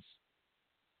Cyruses.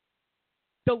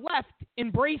 The left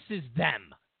embraces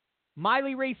them.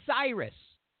 Miley Ray Cyrus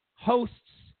hosts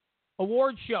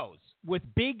award shows with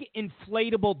big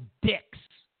inflatable dicks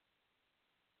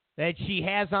that she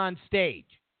has on stage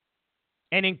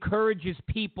and encourages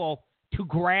people to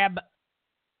grab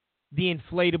the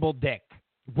inflatable dick,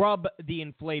 rub the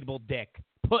inflatable dick,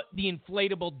 put the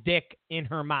inflatable dick in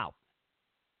her mouth.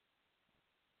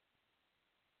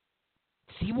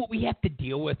 See what we have to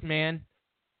deal with, man?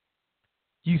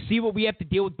 You see what we have to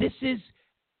deal with? This is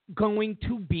going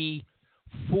to be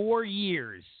 4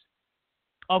 years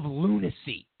of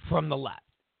lunacy from the left.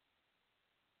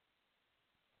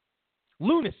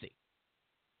 Lunacy.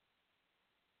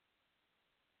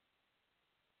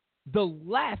 The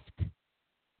left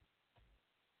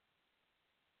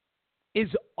is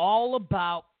all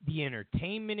about the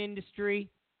entertainment industry.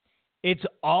 It's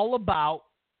all about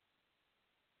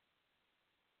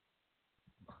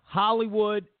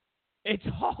Hollywood. It's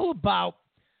all about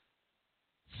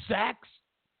sex.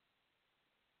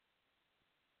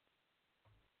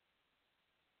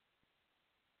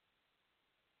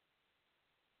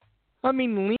 I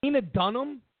mean, Lena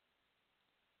Dunham,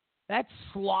 that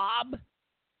slob,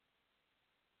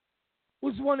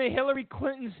 was one of Hillary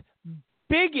Clinton's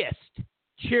biggest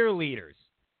cheerleaders.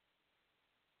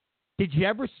 Did you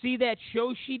ever see that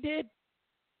show she did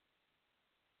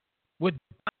with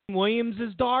Brian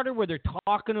Williams' daughter where they're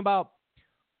talking about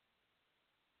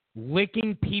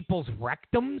licking people's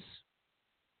rectums?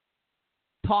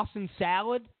 Tossing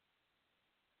salad?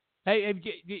 Hey, have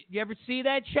you ever see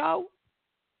that show?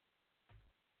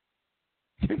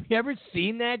 Have you ever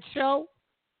seen that show?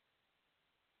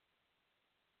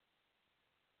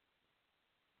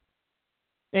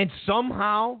 And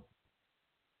somehow,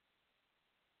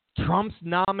 Trump's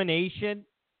nomination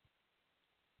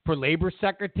for labor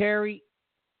secretary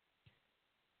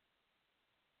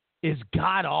is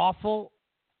god-awful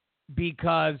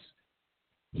because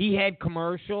he had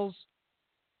commercials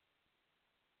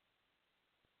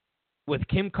with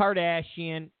Kim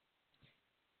Kardashian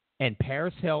and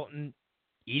Paris Hilton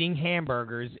eating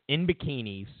hamburgers in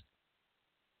bikinis,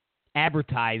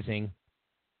 advertising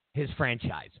his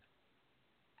franchise.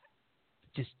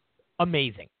 Just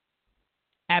amazing.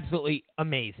 Absolutely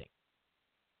amazing.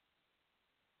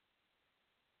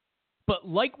 But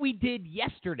like we did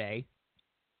yesterday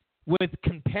with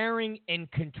comparing and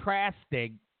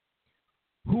contrasting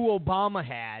who Obama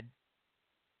had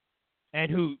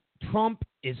and who Trump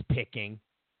is picking,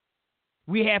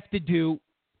 we have to do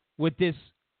with this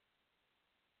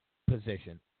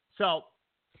position. So,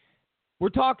 we're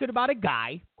talking about a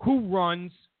guy who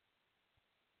runs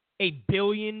a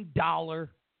billion-dollar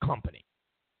company,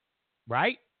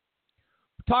 right?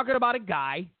 We're talking about a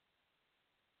guy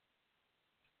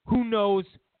who knows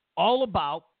all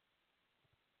about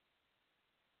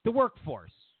the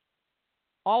workforce,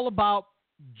 all about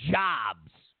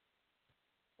jobs,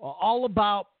 all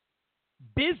about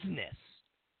business.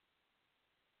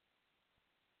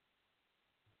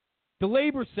 The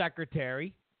labor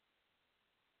secretary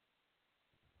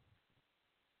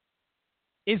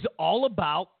is all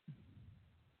about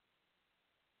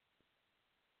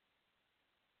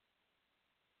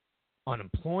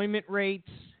unemployment rates,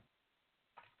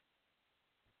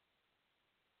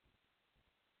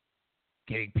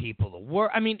 getting people to work.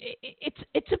 I mean,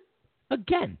 it's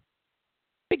again,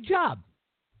 big job.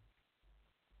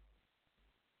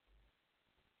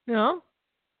 You know,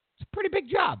 it's a pretty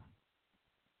big job.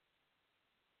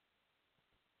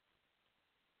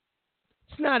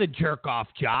 It's not a jerk-off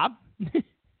job.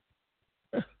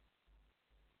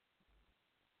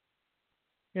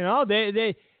 You know,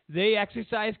 they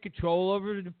exercise control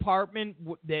over the department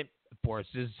that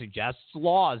forces, suggests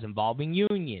laws involving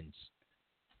unions.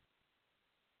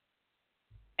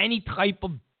 Any type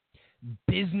of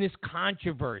business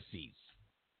controversies.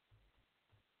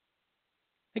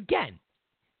 Again,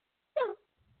 you know,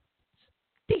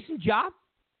 decent job.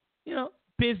 You know,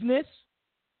 business.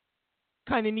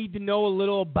 Kind of need to know a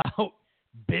little about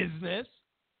business.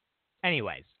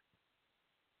 Anyways,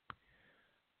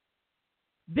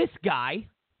 this guy,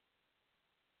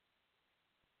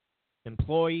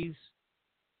 employees,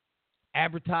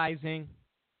 advertising,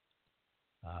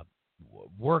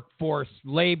 workforce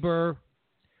labor,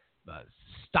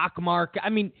 stock market. I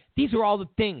mean, these are all the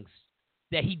things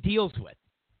that he deals with.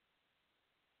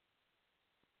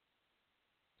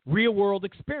 Real world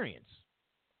experience.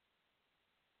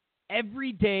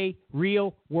 Everyday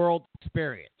real world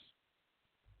experience.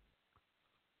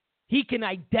 He can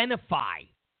identify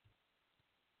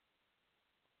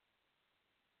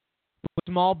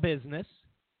small business,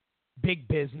 big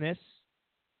business,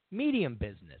 medium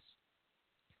business.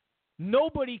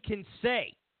 Nobody can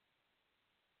say,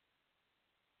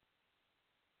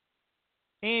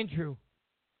 Andrew,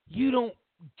 you don't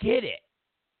get it.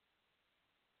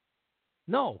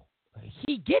 No,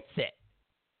 he gets it.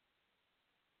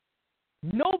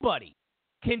 Nobody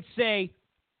can say,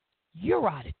 you're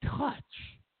out of touch.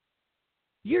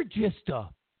 You're just a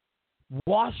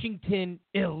Washington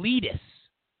elitist.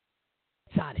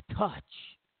 It's out of touch.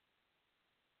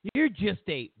 You're just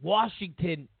a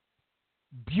Washington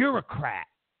bureaucrat.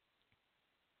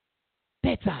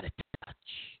 That's out of touch.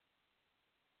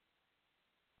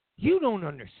 You don't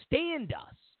understand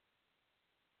us.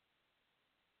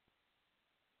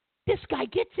 This guy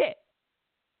gets it.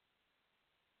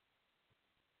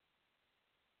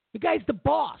 The guy's the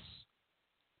boss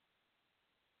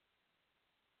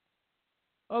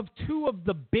of two of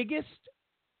the biggest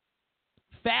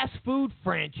fast food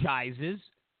franchises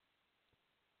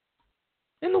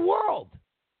in the world.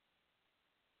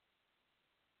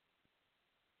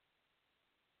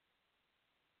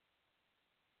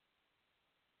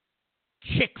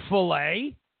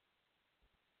 Chick-fil-A.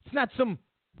 It's not some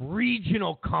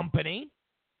regional company.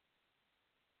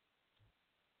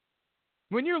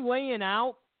 When you're laying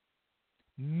out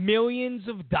millions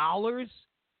of dollars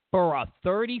for a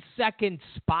 30-second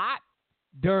spot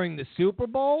during the Super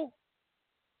Bowl,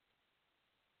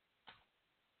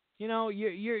 you know,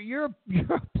 you're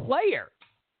a player.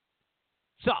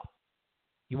 So,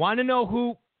 you want to know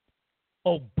who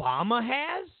Obama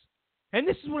has? And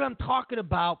this is what I'm talking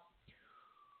about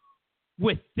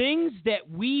with things that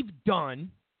we've done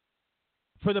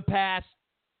for the past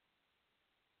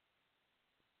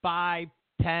 5,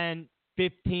 10,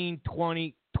 15,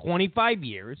 20, 25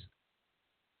 years.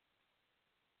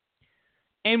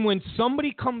 And when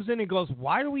somebody comes in and goes,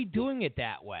 why are we doing it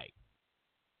that way?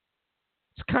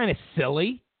 It's kind of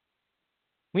silly.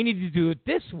 We need to do it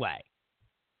this way.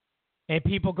 And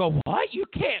people go, what? You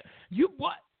can't. You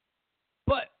what?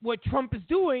 But what Trump is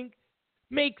doing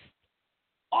makes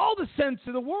all the sense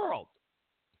in the world.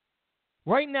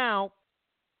 Right now,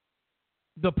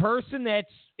 the person that's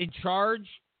in charge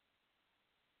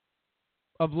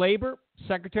of labor,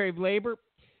 Secretary of Labor,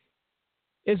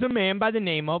 is a man by the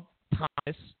name of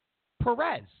Thomas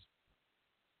Perez.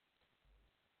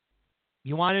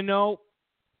 You want to know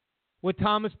what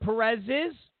Thomas Perez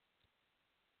is?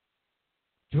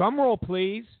 Drum roll,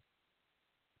 please.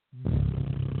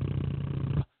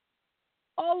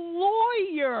 A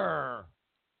lawyer.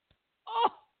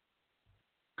 Oh,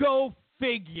 go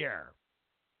figure.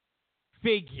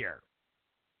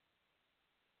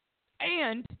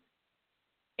 And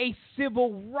a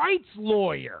civil rights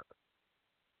lawyer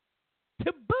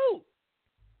to boot.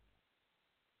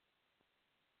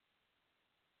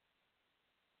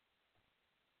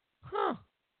 Huh.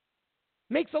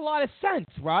 Makes a lot of sense,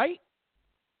 right?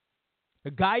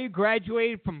 A guy who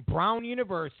graduated from Brown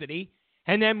University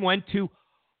and then went to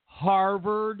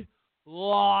Harvard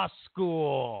Law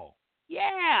School.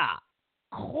 Yeah,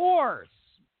 course.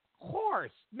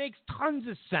 Makes tons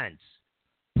of sense.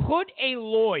 Put a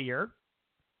lawyer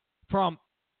from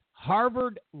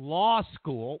Harvard Law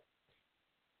School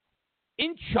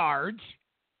in charge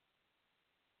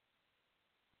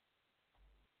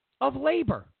of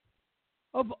labor,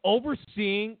 of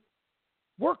overseeing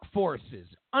workforces,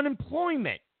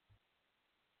 unemployment.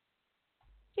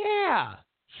 Yeah,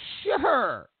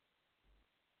 sure.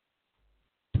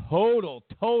 Total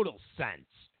sense.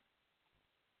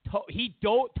 He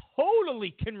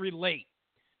totally can relate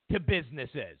to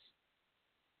businesses.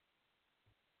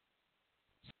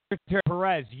 Secretary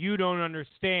Perez, you don't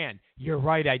understand. You're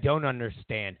right, I don't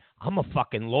understand. I'm a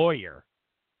fucking lawyer.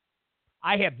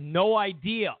 I have no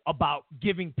idea about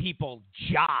giving people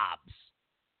jobs.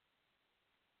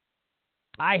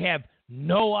 I have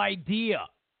no idea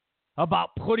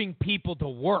about putting people to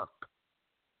work.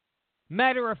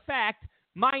 Matter of fact,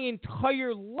 my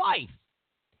entire life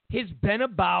has been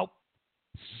about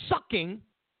sucking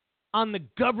on the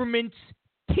government's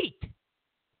teat.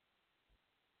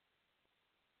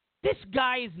 This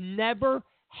guy has never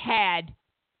had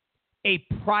a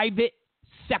private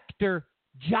sector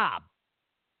job.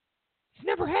 He's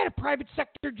never had a private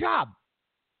sector job.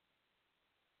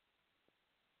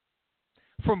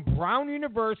 From Brown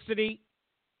University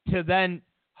to then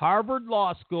Harvard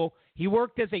Law School, he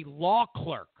worked as a law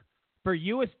clerk for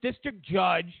U.S. District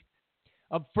Judge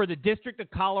for the District of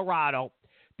Colorado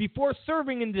before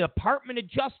serving in the Department of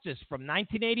Justice from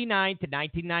 1989 to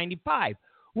 1995,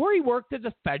 where he worked as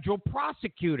a federal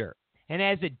prosecutor and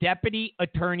as a deputy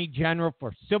attorney general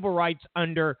for civil rights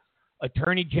under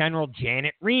Attorney General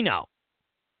Janet Reno.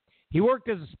 He worked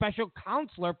as a special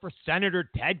counselor for Senator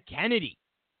Ted Kennedy,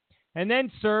 and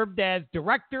then served as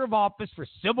Director of Office for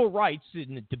Civil Rights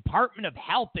in the Department of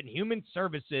Health and Human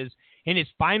Services in his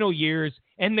final years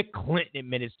in the Clinton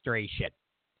administration.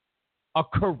 A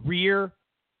career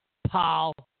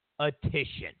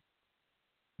politician.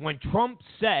 When Trump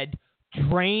said,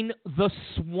 drain the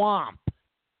swamp,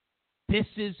 this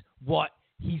is what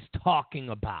he's talking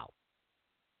about.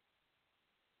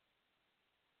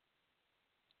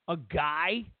 A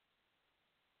guy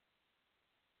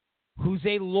who's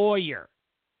a lawyer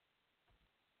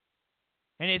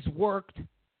and has worked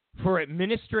for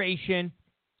administration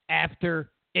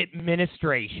after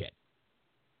administration.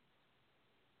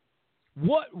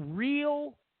 What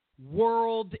real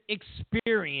world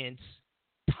experience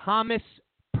Thomas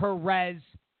Perez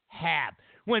have?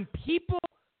 When people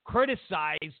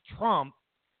criticize Trump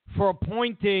for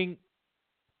appointing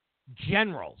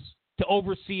generals to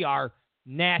oversee our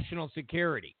national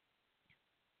security,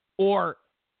 or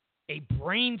a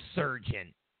brain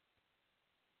surgeon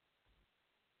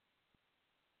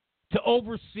to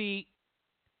oversee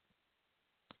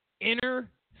inner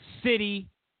city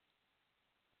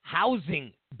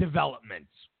housing developments.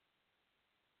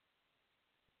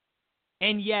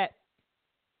 And yet,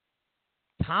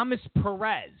 Thomas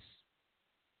Perez,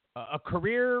 a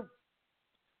career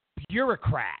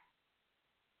bureaucrat,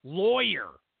 lawyer,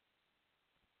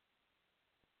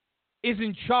 is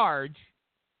in charge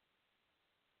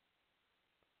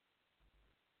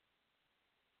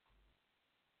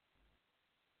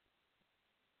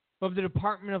of the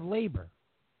Department of Labor.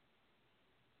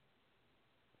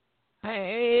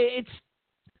 It's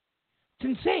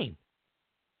insane.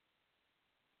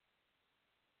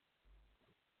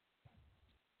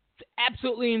 It's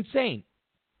absolutely insane.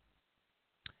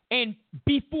 And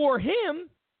before him,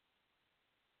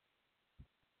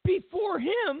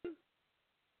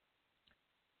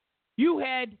 you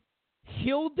had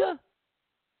Hilda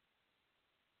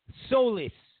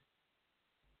Solis.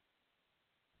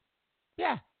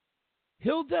 Yeah,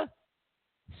 Hilda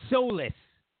Solis.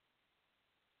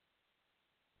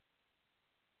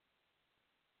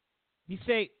 You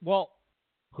say, well,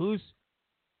 who's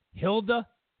Hilda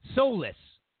Solis?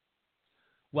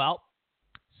 Well,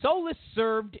 Solis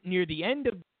served near the end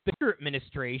of the Carter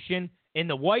administration in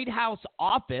the White House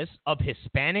Office of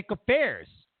Hispanic Affairs,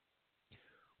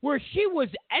 where she was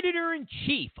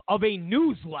editor-in-chief of a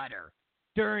newsletter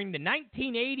during the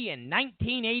 1980 and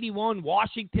 1981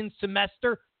 Washington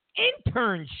semester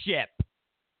internship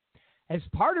as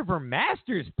part of her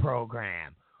master's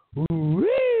program. Woo!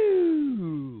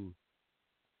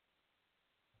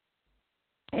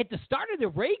 At the start of the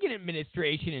Reagan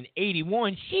administration in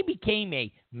 81, she became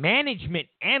a management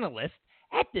analyst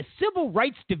at the Civil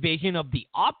Rights Division of the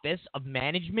Office of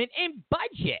Management and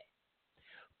Budget.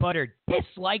 But her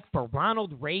dislike for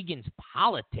Ronald Reagan's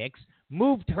politics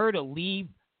moved her to leave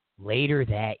later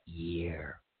that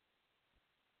year.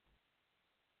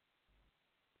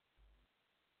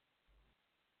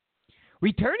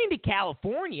 Returning to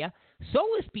California,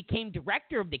 Solis became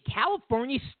director of the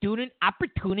California Student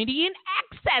Opportunity and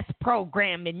Access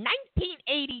Program in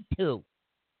 1982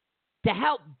 to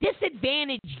help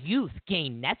disadvantaged youth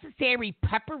gain necessary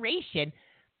preparation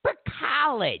for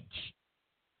college.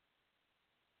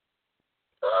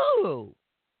 Ooh.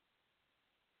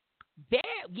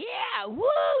 Yeah,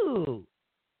 woo.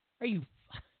 Are you...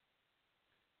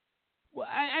 Well,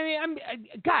 I'm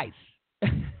guys.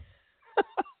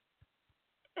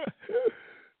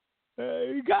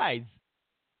 Guys.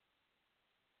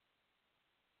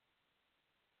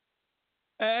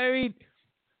 I mean,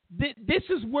 this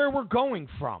is where we're going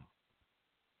from.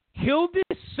 Hilda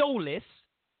Solis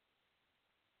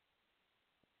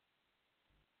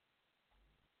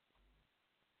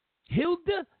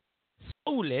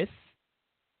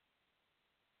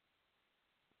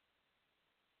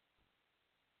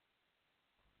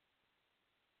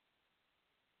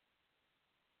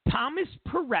Thomas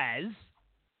Perez,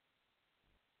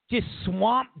 just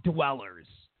swamp dwellers,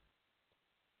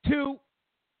 to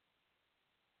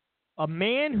a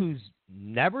man who's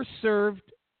never served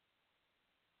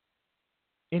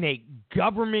in a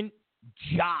government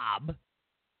job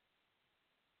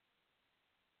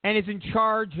and is in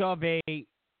charge of a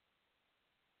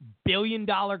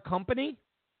billion-dollar company,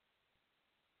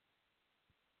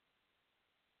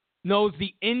 knows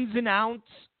the ins and outs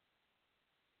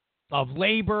of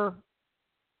labor,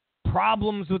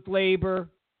 problems with labor,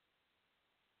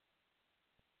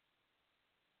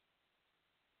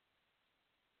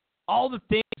 all the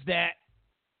things that,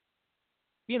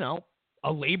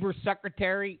 a labor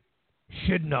secretary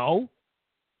should know,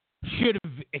 should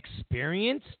have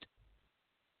experienced.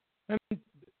 I mean,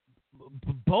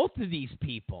 both of these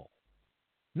people,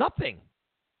 nothing.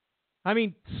 I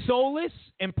mean, Solis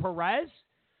and Perez,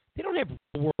 they don't have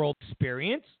real-world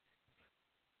experience.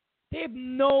 They have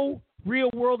no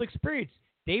real-world experience.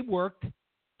 They worked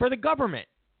for the government.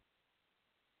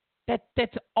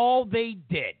 That's all they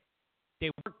did. They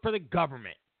worked for the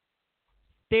government.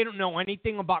 They don't know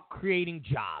anything about creating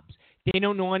jobs. They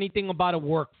don't know anything about a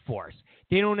workforce.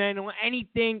 They don't know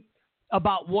anything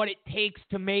about what it takes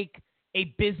to make a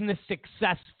business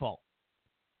successful.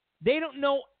 They don't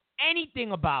know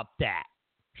anything about that.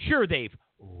 Sure, they've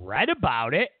read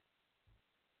about it.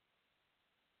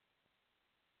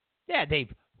 Yeah,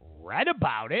 they've read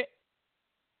about it.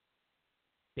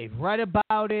 They've read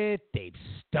about it. They've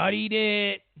studied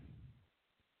it.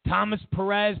 Thomas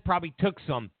Perez probably took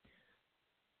some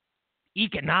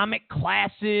economic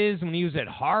classes when he was at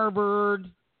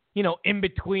Harvard, in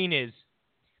between his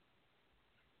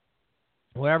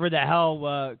whatever the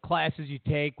hell classes you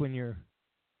take when you're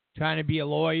trying to be a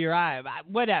lawyer,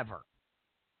 whatever.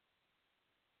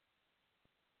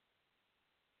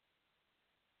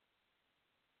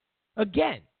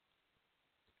 Again,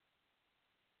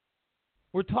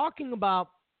 we're talking about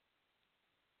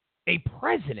a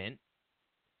president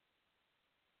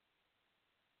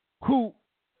who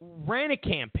ran a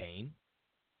campaign,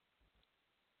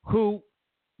 who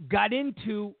got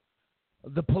into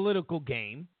the political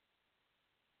game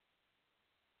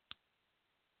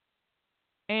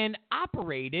and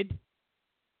operated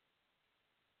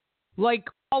like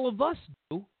all of us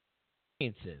do.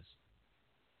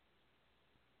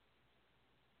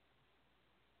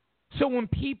 So when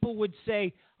people would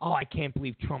say, "Oh, I can't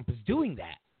believe Trump is doing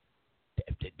that,"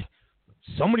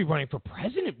 somebody running for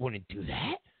president wouldn't do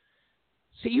that.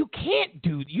 So you can't.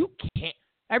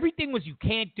 Everything was you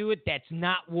can't do it. That's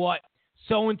not what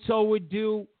so-and-so would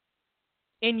do.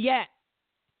 And yet,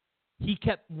 he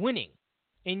kept winning.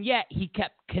 And yet, he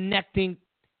kept connecting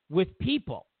with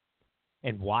people.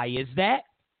 And why is that?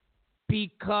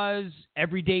 Because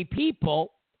everyday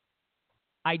people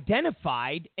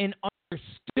identified and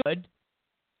understood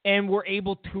and were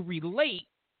able to relate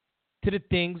to the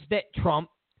things that Trump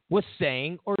was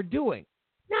saying or doing.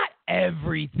 Not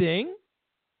everything,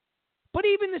 but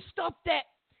even the stuff that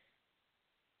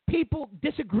people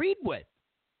disagreed with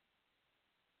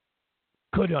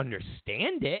could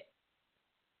understand it.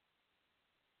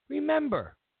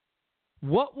 Remember,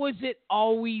 what was it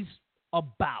always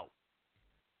about?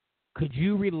 Could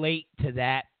you relate to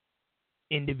that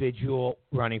individual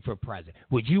running for president?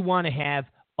 Would you want to have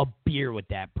a beer with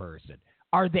that person?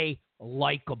 Are they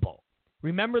likable?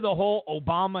 Remember the whole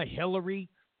Obama-Hillary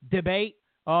debate?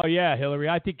 Oh, yeah, Hillary,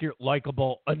 I think you're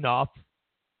likable enough.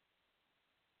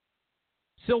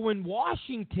 So when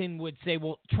Washington would say,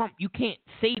 well, Trump, you can't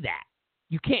say that.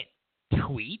 You can't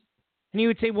tweet. And he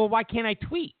would say, well, why can't I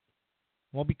tweet?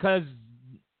 Well, because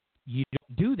you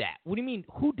don't do that. What do you mean?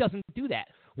 Who doesn't do that?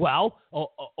 Well,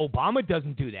 Obama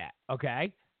doesn't do that,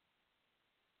 okay?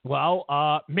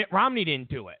 Well, Mitt Romney didn't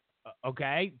do it,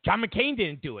 okay? John McCain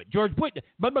didn't do it. George Bush,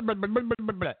 blah, blah, blah, blah, blah,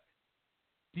 blah, blah.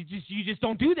 You just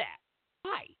don't do that.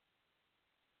 Why?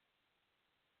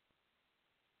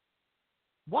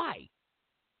 Why?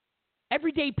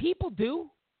 Everyday people do.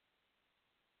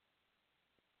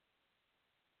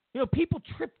 People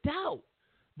tripped out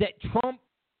that Trump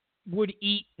would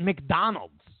eat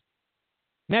McDonald's.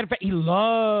 Matter of fact, he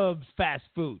loves fast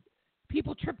food.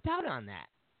 People tripped out on that.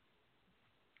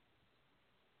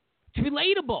 It's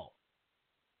relatable.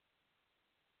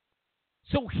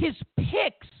 So his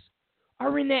picks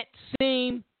are in that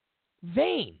same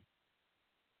vein.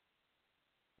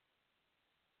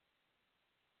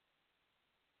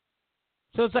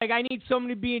 So it's like, I need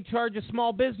somebody to be in charge of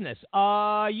small business.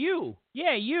 You.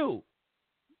 Yeah, you.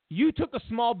 You took a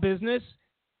small business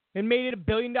and made it $1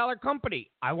 billion company.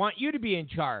 I want you to be in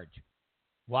charge.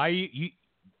 Why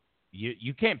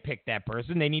you can't pick that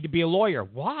person. They need to be a lawyer.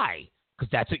 Why?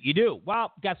 Because that's what you do.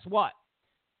 Well, guess what?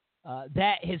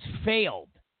 That has failed.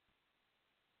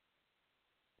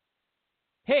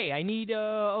 Hey, I need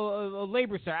a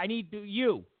labor star. I need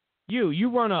you. You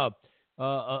run a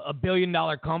 $1 billion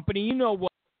company. You know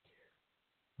what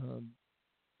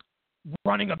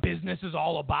running a business is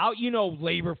all about. You know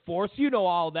labor force. You know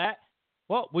all that.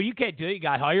 Well, you can't do it. You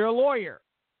got to hire a lawyer.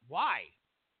 Why?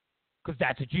 Because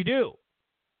that's what you do.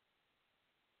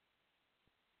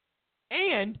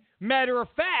 And, matter of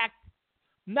fact,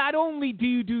 not only do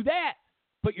you do that,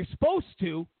 but you're supposed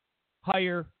to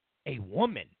hire a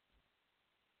woman.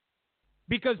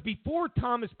 Because before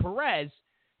Thomas Perez,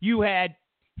 you had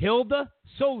Hilda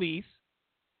Solis,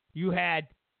 you had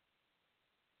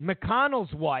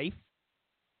McConnell's wife,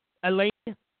 Elaine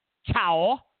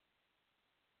Chow.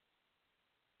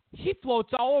 She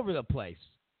floats all over the place.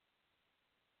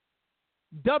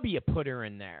 W put her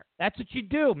in there. That's what you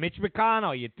do. Mitch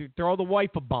McConnell, you throw the wife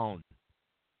a bone.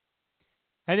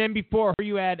 And then before her,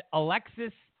 you had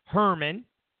Alexis Herman.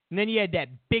 And then you had that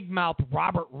big mouth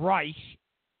Robert Reich.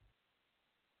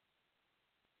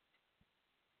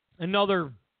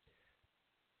 Another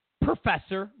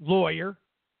professor, lawyer.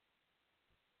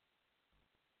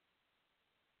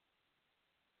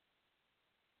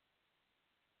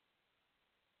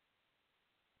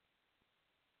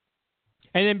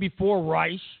 And then before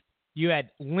Reich, you had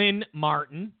Lynn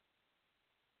Martin,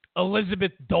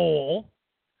 Elizabeth Dole,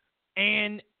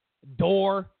 and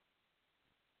Dor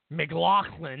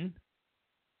McLaughlin.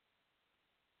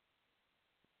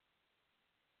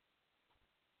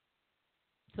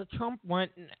 So Trump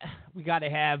went, we got to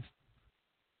have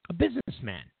a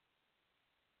businessman.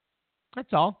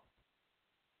 That's all.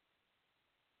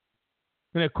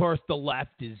 And of course, the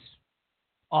left is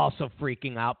also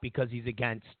freaking out because he's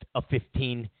against a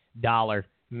 $15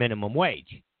 minimum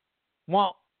wage.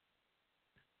 Well,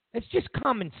 it's just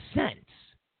common sense.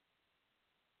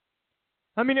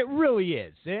 I mean, it really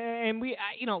is. And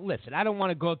listen, I don't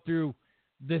want to go through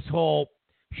this whole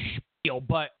spiel,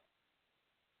 but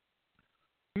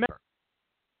remember,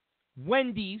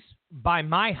 Wendy's by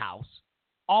my house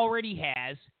already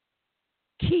has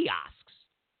kiosks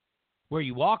where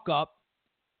you walk up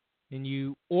and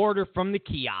you order from the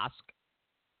kiosk,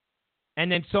 and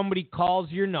then somebody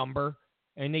calls your number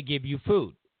and they give you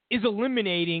food. Is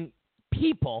eliminating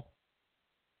people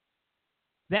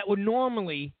that would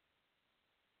normally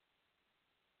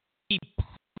be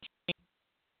punching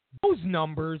those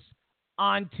numbers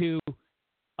onto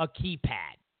a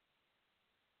keypad.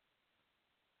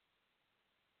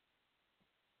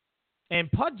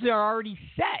 And PUZDER already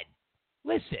said,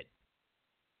 listen,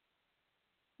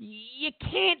 you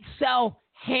can't sell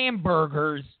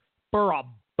hamburgers for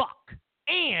 $1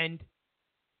 and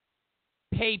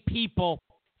pay people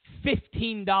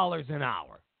 $15 an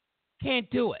hour. Can't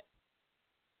do it.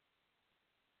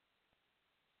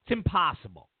 It's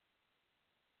impossible.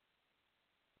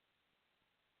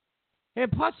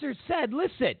 And PUZDER said,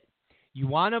 listen, you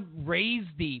want to raise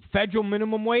the federal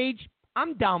minimum wage?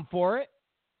 I'm down for it.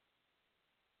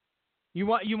 You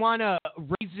want to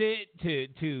raise it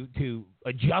to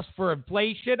adjust for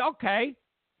inflation? Okay.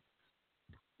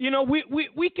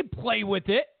 We could play with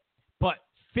it, but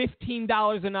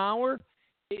 $15 an hour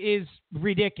is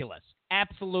ridiculous.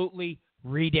 Absolutely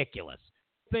ridiculous.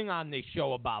 Thing on this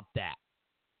show about that.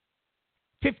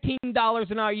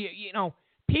 $15 an hour,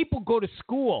 people go to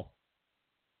school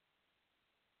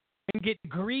and get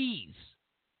degrees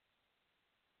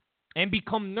and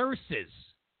become nurses,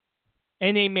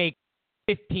 and they make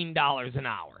 $15 an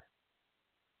hour.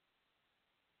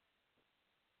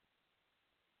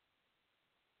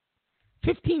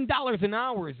 $15 an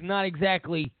hour is not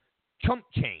exactly chump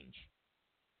change.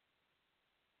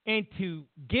 And to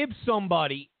give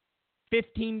somebody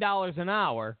 $15 an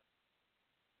hour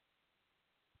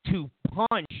to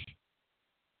punch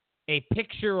a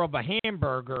picture of a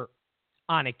hamburger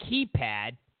on a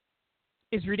keypad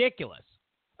is ridiculous,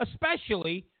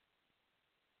 especially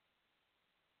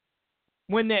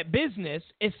when that business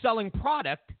is selling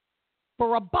product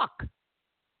for $1.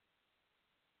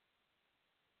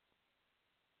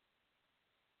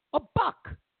 $1.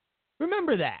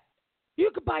 Remember that.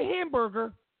 You could buy a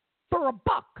hamburger for $1.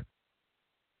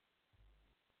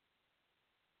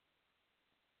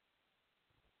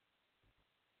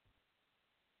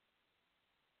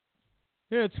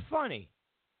 It's funny.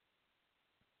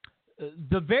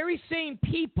 The very same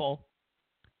people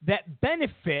that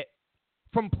benefit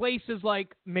from places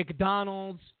like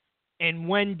McDonald's and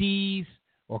Wendy's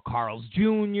or Carl's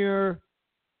Jr.,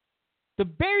 the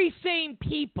very same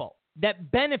people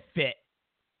that benefit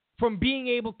from being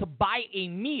able to buy a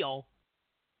meal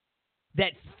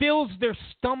that fills their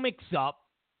stomachs up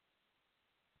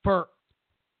for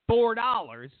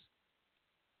 $4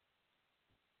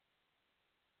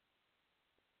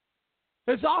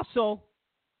 is also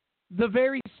the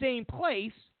very same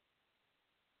place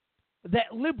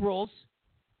that liberals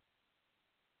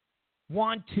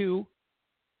want to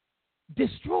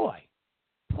destroy.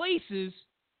 Places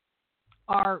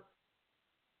are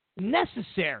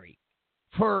necessary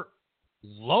for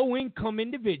low-income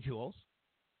individuals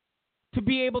to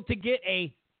be able to get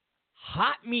a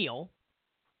hot meal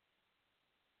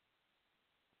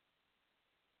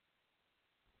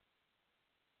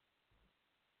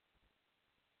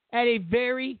at a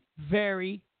very,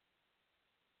 very,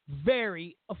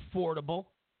 very affordable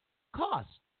cost.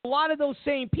 A lot of those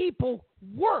same people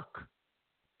work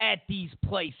at these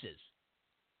places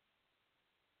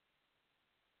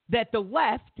that the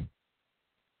left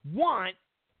want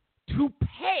to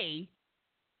pay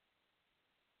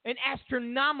an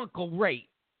astronomical rate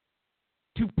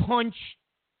to punch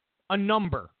a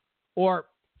number or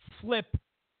flip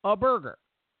a burger,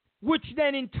 which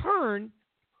then in turn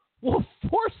will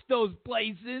force those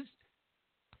places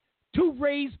to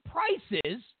raise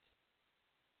prices.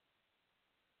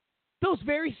 Those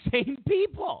very same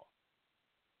people.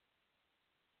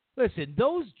 Listen,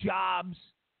 those jobs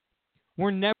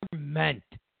were never meant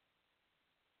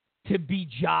to be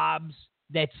jobs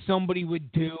that somebody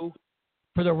would do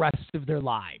for the rest of their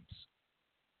lives.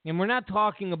 And we're not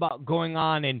talking about going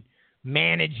on and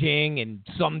managing and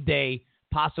someday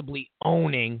possibly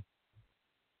owning.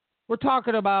 We're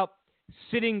talking about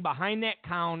sitting behind that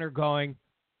counter going,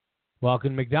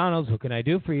 "Welcome to McDonald's. What can I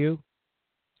do for you?"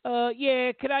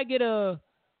 Yeah, could I get a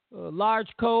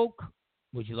large Coke?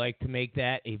 Would you like to make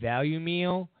that a value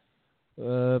meal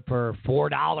for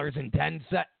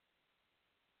 $4.10?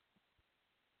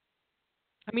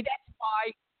 I mean, that's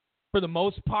why, for the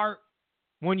most part,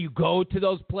 when you go to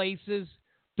those places,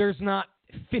 there's not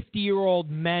 50-year-old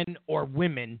men or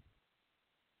women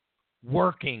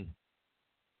working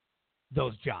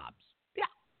those jobs. Yeah,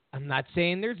 I'm not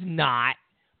saying there's not,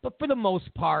 but for the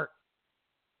most part,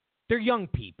 they're young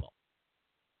people.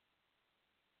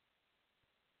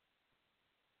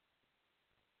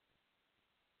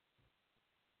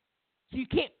 So you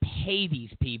can't pay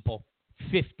these people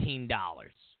 $15.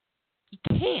 You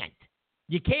can't.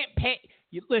 You can't pay.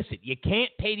 Listen, you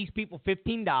can't pay these people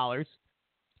 $15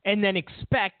 and then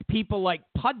expect people like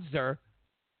PUZDER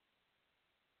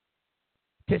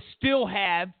to still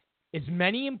have as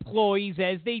many employees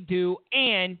as they do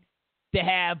and to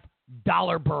have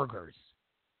dollar burgers.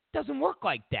 It doesn't work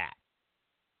like that.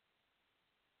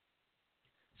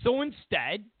 So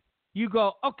instead, you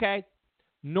go, okay,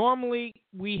 normally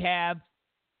we have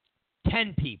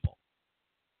 10 people.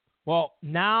 Well,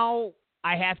 now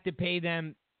I have to pay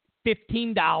them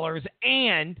 $15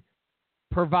 and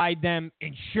provide them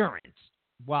insurance.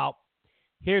 Well,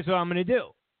 here's what I'm going to do.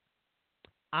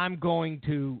 I'm going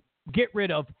to get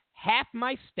rid of half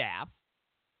my staff.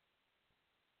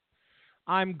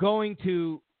 I'm going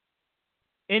to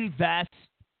invest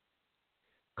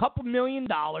a couple $1 million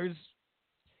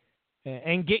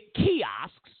and get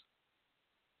kiosks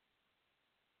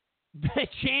that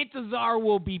chances are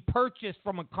will be purchased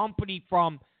from a company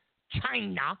from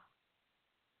China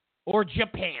or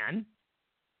Japan.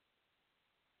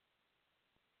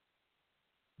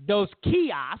 Those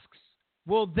kiosks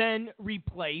will then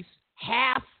replace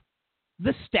half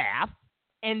the staff,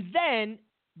 and then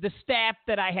the staff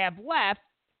that I have left,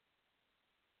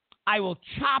 I will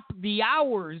chop the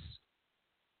hours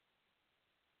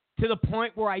to the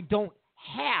point where I don't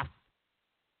have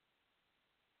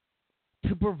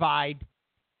to provide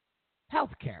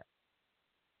health care.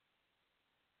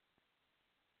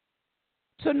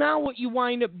 So now what you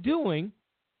wind up doing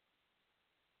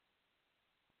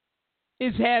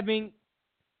is having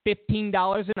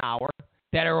 $15 an hour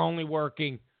that are only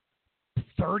working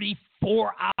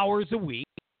 34 hours a week.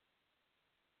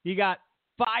 You got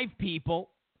 5 people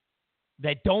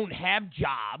that don't have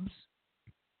jobs.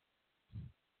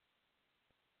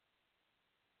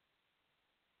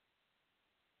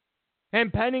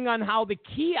 And depending on how the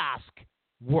kiosk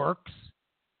works,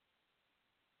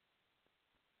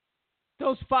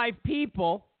 those 5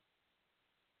 people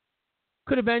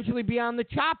could eventually be on the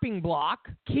chopping block,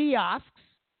 kiosks,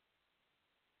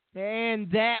 and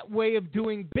that way of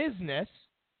doing business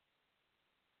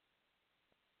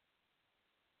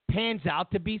pans out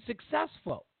to be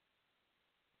successful.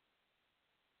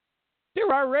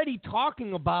 They're already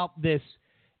talking about this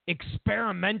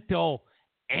experimental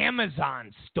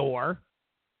Amazon store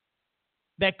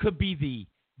that could be the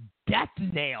death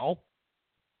nail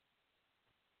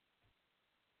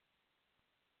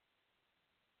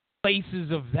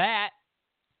places of that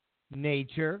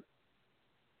nature.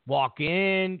 Walk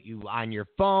in, you on your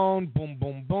phone, boom,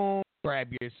 boom, boom, grab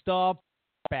your stuff,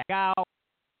 back out.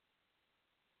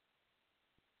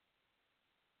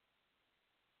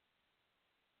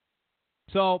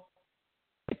 So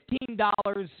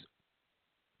 $15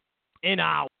 an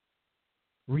hour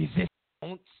resistance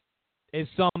is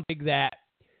something that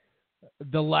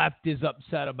the left is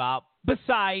upset about,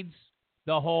 besides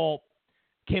the whole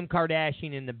Kim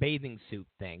Kardashian in the bathing suit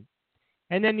thing.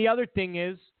 And then the other thing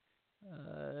is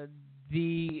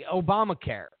the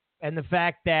Obamacare and the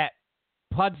fact that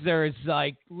PUZDER is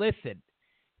like, listen,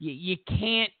 you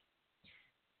can't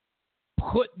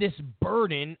put this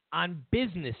burden on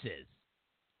businesses.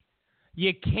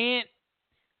 You can't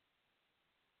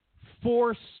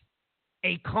force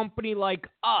a company like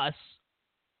us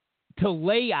to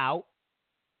lay out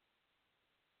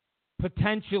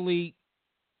potentially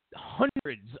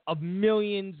hundreds of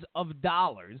millions of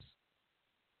dollars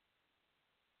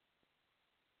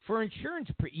for insurance.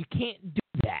 You can't do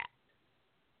that.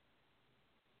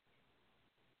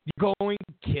 You're going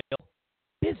to kill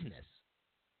business.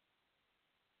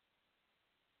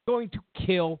 Going to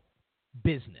kill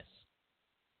business.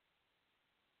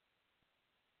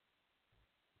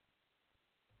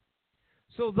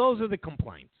 So those are the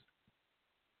complaints.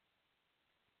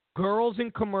 Girls in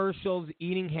commercials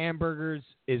eating hamburgers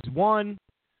is one.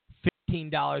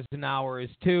 $15 an hour is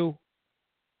two.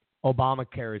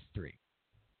 Obamacare is three.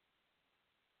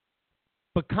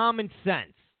 But common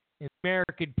sense in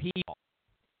American people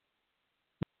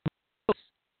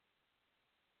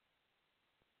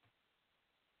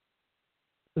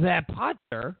that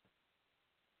PUZDER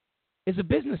is a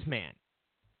businessman.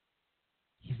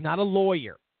 He's not a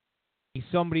lawyer. He's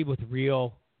somebody with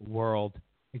real world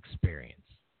experience.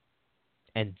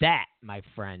 And that, my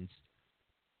friends,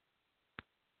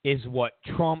 is what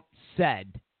Trump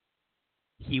said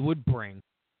he would bring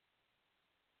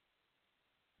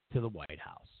to the White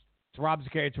House. It's Rob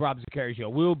Zicari Show.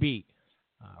 We'll be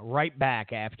right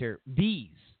back after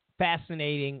these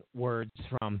fascinating words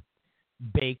from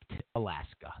Baked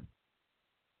Alaska.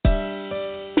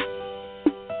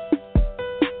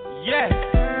 Yes,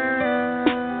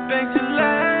 Baked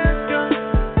Alaska.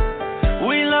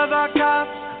 We love our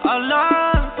cops, our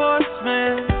law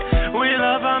enforcement. We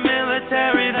love our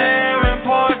military, they're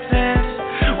important.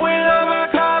 We love our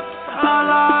cops, our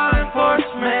law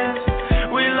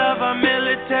enforcement. We love our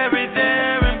military,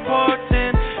 they're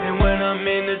important. And when I'm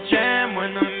in the jam,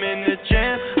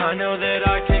 I know that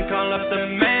I can call up the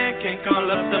man.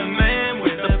 Call up the man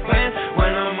with the plan.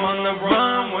 When I'm on the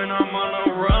run,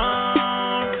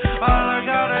 all I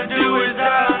gotta do is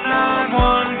dial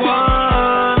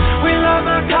 911. We love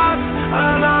our cops,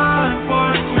 our law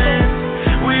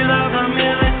enforcement. We love our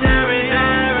military,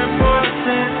 they're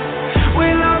important. We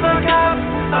love our cops,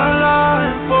 our law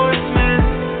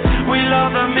enforcement. We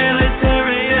love our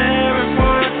military, they're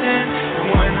important.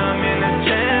 And when I'm in a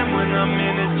jam,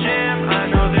 I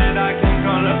know that I can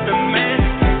call up the man.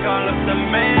 The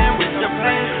man with the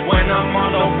plan. When I'm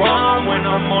on the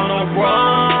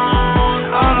run,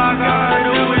 all I gotta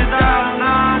do is dial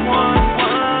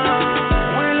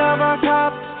 911. We love our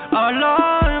cops, our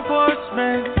law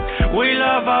enforcement. We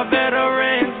love our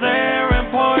veterans, they're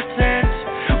important.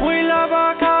 We love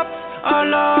our cops, our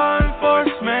law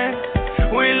enforcement.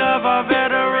 We love our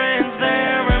veterans,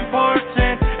 they're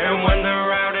important. And when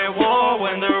they're out at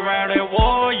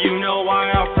war, you know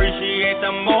I appreciate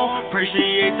them more.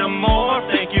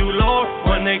 Thank you, Lord,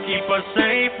 when they keep us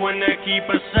safe,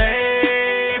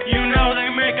 you know they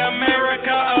make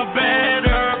America a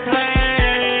better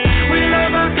place. We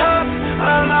love our cops,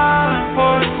 our law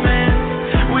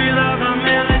enforcement. We love our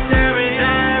military,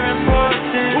 they're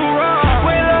important.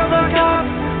 We love our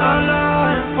cops, our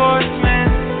law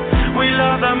enforcement. We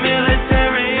love our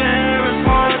military, they're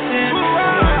important.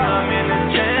 When I'm in a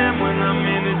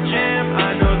jam,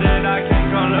 I know that I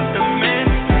can call up the man.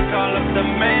 The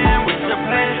man with the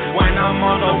plan. When I'm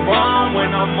on the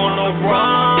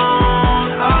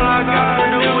run, all I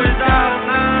gotta do is dial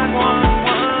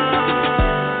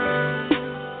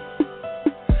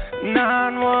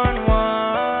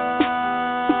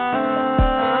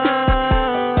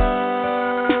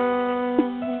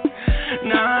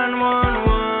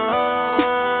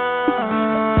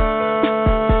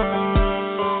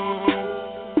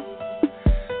 911.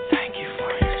 Thank you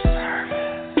for your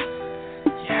service.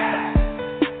 Yeah.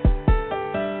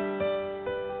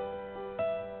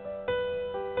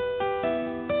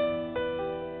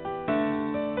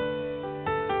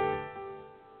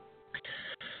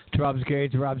 It's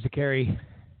Rob Zicari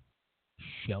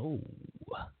Show.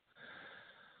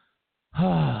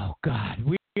 Oh, God.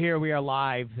 We are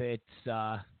live. It's,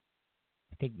 I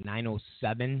think,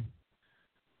 9:07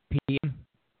 p.m.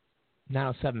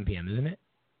 9:07 p.m., isn't it?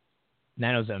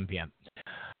 9:07 p.m.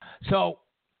 So,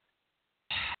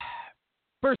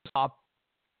 first off,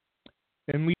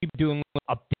 and we've been doing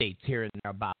updates here and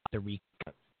there about the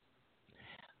recount.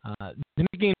 The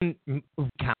Michigan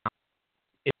recount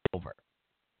is over.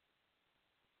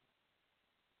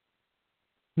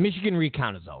 Michigan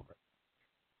recount is over.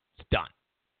 It's done.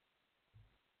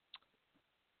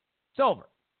 It's over.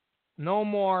 No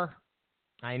more.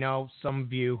 I know some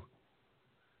of you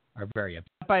are very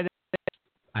upset by this.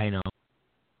 I know.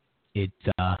 It's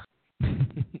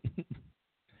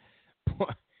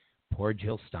poor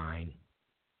Jill Stein.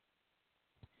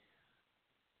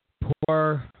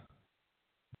 Poor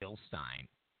Jill Stein.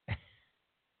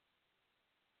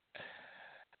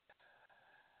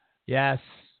 Yes,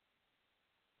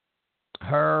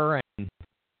 her and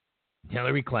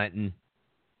Hillary Clinton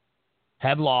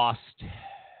have lost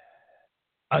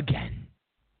again.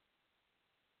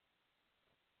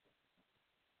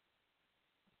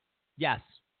 Yes,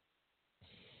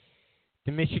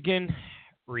 the Michigan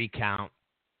recount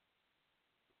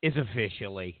is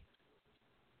officially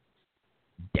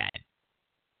dead.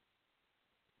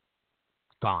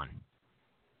 Gone.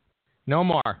 No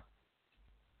more.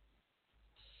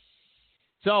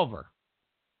 It's over.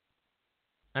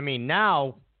 I mean,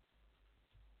 now,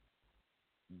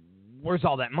 where's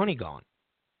all that money going?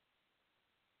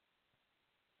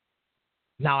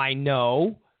 Now, I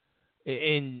know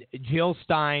in Jill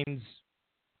Stein's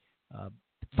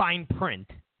fine print,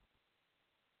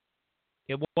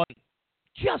 it wasn't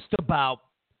just about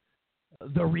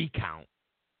the recount.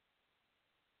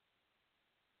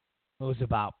 It was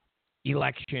about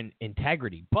election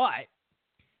integrity. But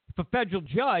if a federal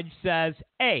judge says,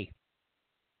 hey,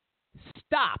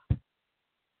 stop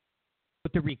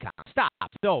with the recount, stop,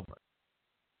 it's over.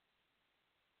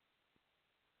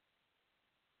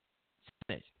 It's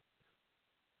finished.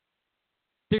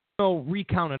 There's no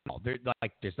recount at all. There's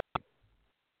nothing.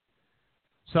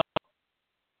 So,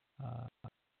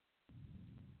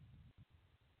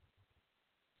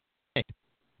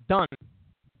 done.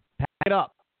 Pack it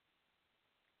up.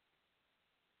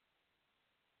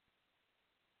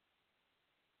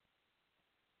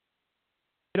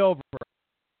 Get over.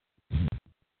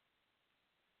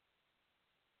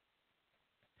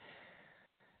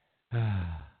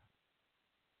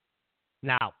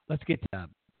 Now, let's get to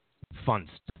fun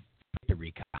stuff. The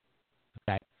recount.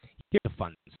 Okay? Here's the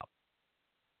fun stuff.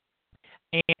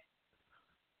 And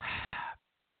I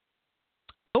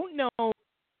don't know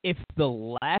if the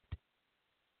left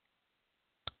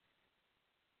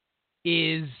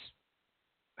is,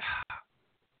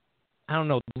 I don't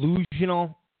know,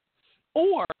 delusional,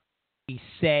 or they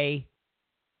say,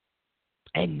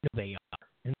 and they are.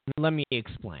 And let me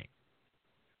explain.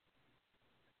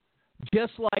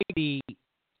 Just like the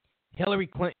Hillary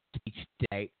Clinton speech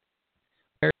today,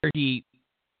 where she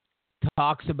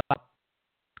talks about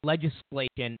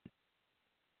legislation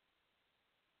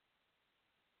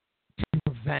to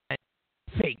prevent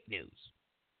fake news.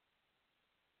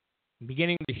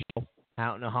 Beginning of the show, I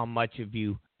don't know how much of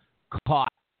you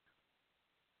caught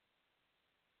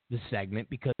the segment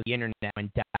because the internet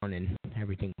went down and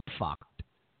everything was fucked.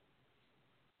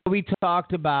 We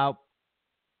talked about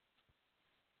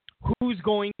who's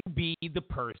going to be the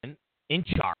person in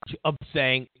charge of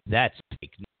saying that's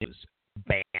fake news,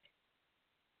 ban.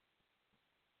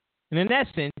 And in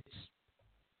essence,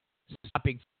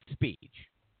 stopping speech.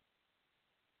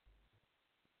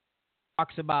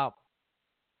 Talks about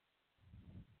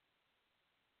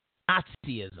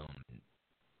Nazism,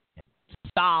 and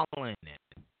Stalin,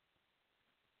 and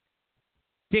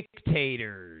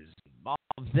dictators, all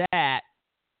of that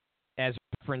as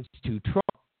reference to Trump.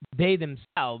 They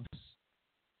themselves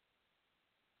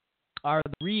are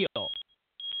the real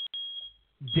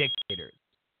dictators.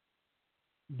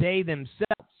 They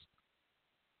themselves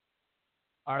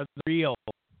are the real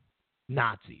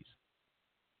Nazis.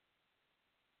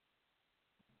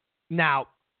 Now,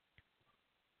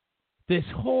 this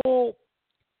whole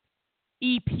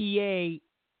EPA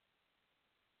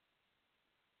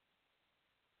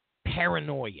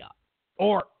paranoia,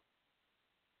 or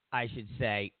I should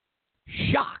say,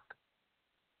 shock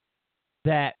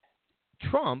that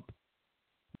Trump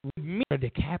would meet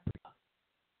DiCaprio.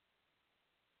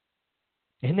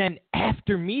 And then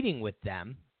after meeting with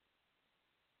them,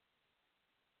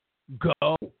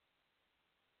 go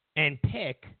and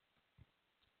pick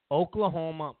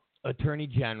Oklahoma Attorney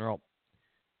General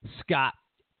Scott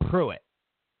Pruitt,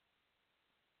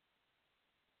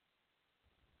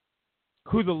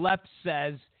 who the left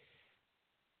says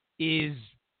is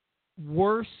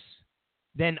worse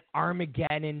than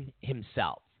Armageddon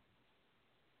himself.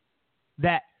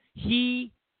 That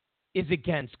he is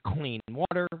against clean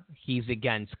water, he's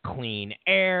against clean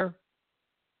air,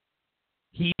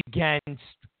 he's against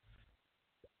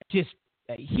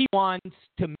he wants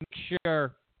to make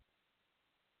sure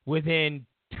within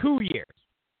 2 years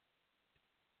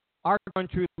our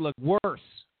country would look worse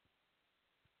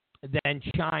than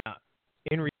China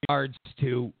in regards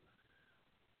to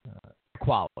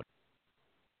equality.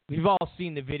 We've all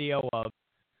seen the video of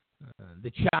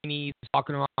the Chinese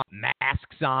walking around with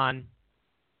masks on.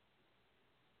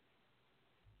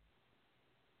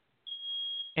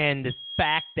 And the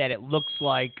fact that it looks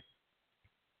like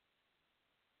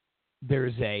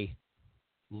there's a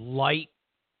light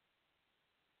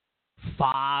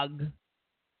fog,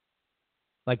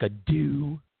 like a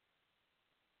dew.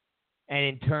 And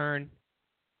in turn,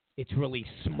 it's really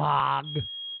smog.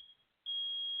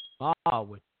 Oh,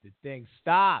 with the thing.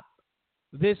 Stop.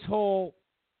 This whole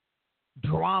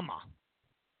drama.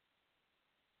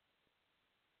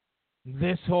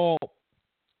 This whole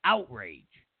outrage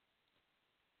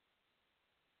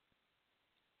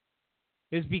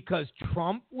is because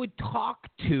Trump would talk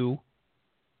to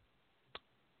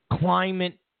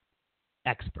climate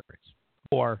experts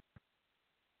or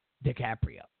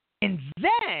DiCaprio. And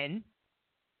then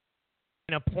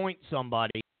appoint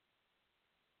somebody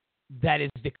that is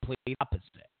the complete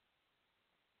opposite.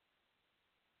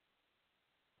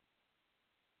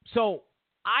 So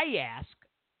I ask,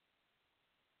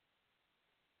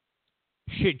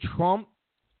 should Trump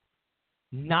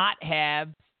not have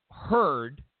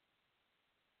heard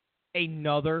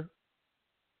another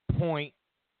point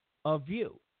of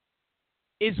view?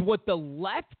 Is what the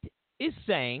left is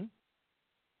saying,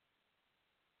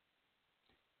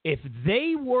 if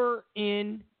they were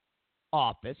in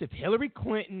office, if Hillary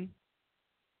Clinton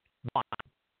won,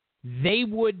 they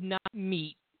would not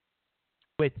meet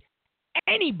with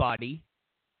anybody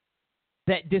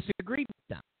that disagreed with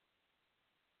them.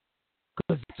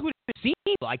 Because that's what it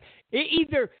seems like. It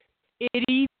either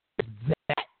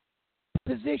that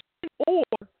position or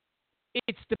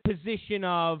it's the position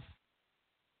of,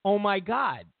 oh my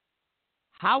God,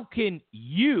 how can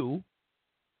you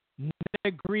not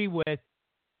agree with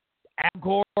Al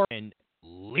Gore and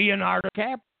Leonardo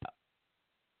DiCaprio?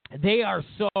 They are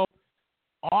so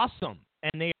awesome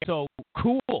and they are so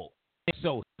cool and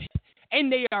so hip,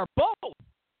 and they are both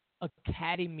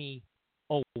Academy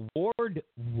Award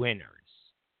winners.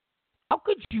 How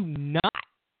could you not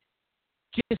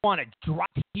just want to drop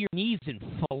to your knees and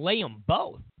fillet them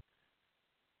both?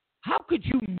 How could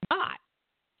you not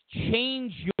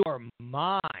change your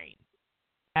mind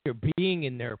after being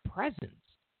in their presence?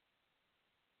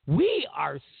 We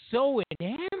are so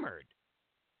enamored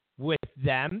with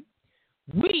them.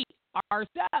 We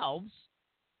ourselves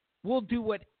will do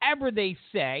whatever they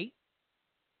say,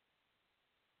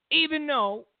 even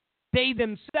though they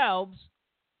themselves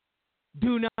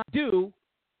do not do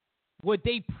what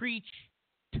they preach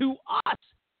to us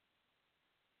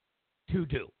to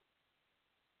do.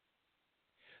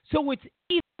 So it's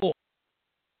either.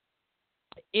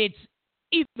 It's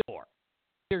either.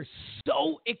 They're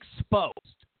so exposed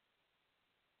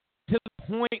to the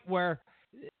point where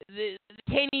they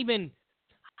can't even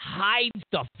hide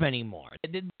stuff anymore.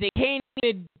 They can't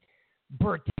even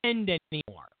pretend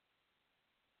anymore.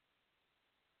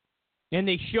 And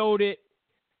they showed it,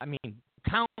 I mean,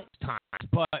 countless times,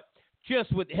 but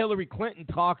just with Hillary Clinton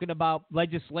talking about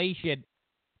legislation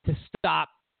to stop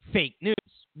fake news,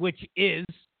 which is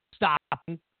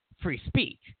stopping free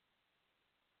speech.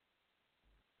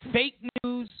 Fake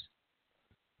news,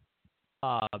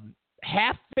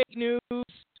 half fake news,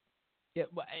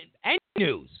 any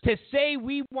news. To say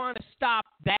we want to stop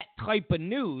that type of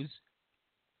news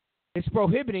is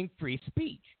prohibiting free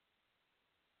speech.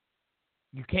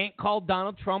 You can't call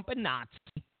Donald Trump a Nazi.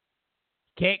 You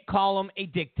can't call him a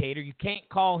dictator. You can't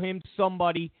call him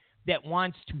somebody that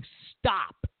wants to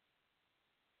stop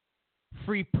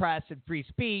free press and free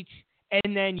speech,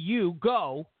 and then you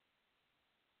go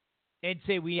and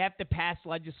say we have to pass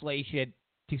legislation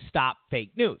to stop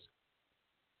fake news.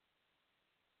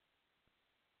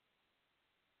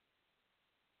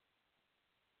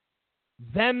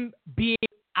 Them being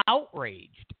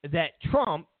outraged that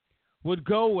Trump would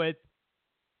go with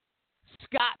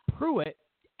Scott Pruitt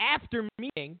after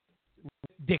meeting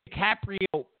with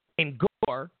DiCaprio and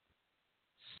Gore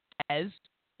says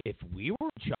if we were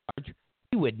in charge,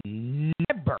 we would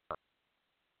never,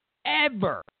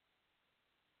 ever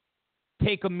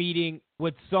take a meeting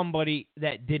with somebody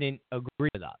that didn't agree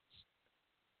with us.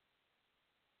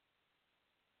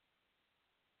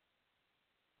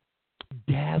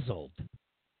 Dazzled.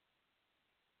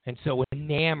 And so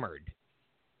enamored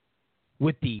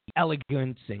with the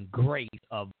elegance and grace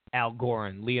of Al Gore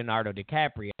and Leonardo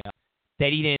DiCaprio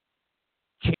that he didn't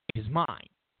change his mind.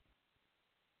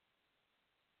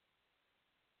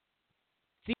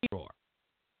 Theodore.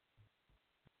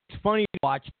 It's funny to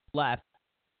watch the left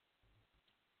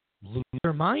lose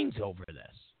their minds over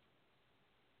this.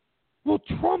 Well,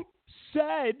 Trump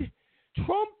said.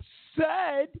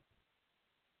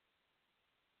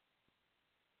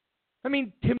 I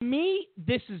mean, to me,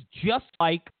 this is just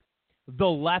like the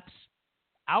left's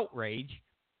outrage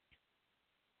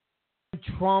when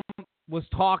Trump was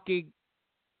talking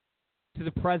to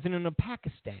the president of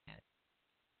Pakistan.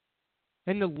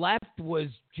 And the left was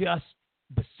just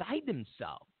beside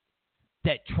themselves.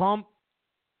 that Trump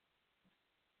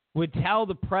would tell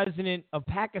the president of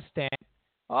Pakistan,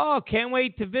 "Oh, can't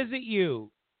wait to visit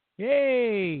you.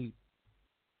 Yay."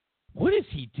 What is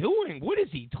he doing? What is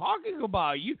he talking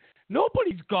about?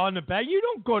 Nobody's gone to Pakistan. You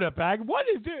don't go to Pakistan. What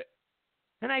is it?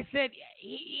 And I said,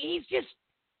 he's just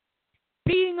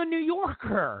being a New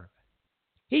Yorker.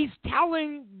 He's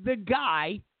telling the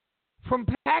guy from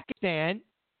Pakistan,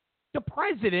 the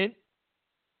president,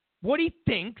 what he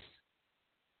thinks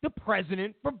the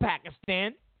president from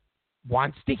Pakistan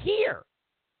wants to hear.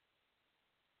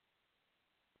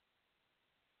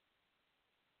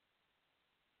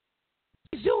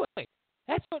 He's doing.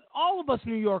 That's what all of us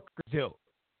New Yorkers do.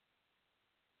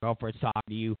 Girlfriend's talking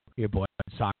to you, your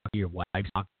boyfriend's talking to you, your wife's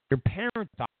talking to you, your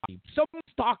parents talking to you,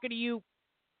 someone's talking to you,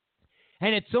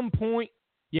 and at some point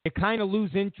you kind of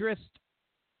lose interest,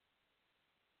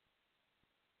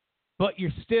 but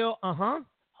you're still, oh,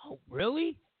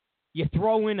 really? You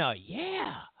throw in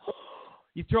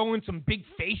you throw in some big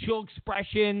facial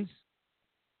expressions.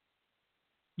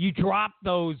 You drop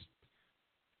those,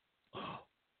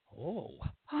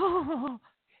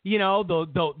 you know,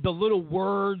 the little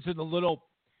words or the little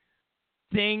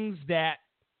things that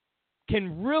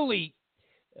can really,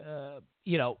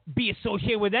 be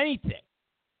associated with anything.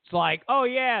 It's like, oh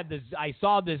yeah, I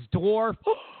saw this dwarf.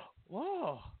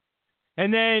 Whoa.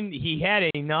 And then he had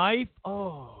a knife.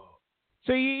 Oh.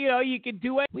 So, you can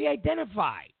do it. We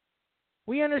identify.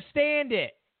 We understand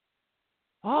it.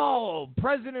 Oh,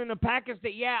 president of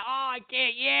Pakistan. Yeah. Oh, I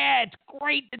can't. Yeah, it's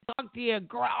great to talk to you.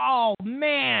 Oh,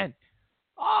 man.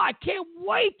 Oh, I can't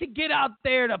wait to get out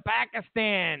there to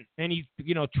Pakistan. And he's,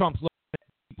 Trump's looking at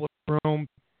people in the room,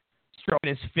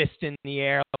 throwing his fist in the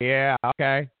air. Yeah,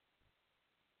 okay.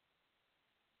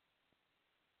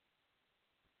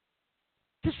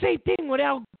 The same thing with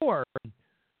Al Gore.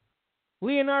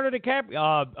 Leonardo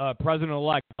DiCaprio,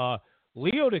 President-elect,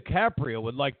 Leo DiCaprio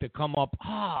would like to come up.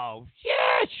 Oh,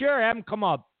 yeah, sure, have him come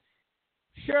up.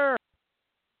 Sure.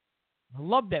 I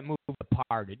love that movie,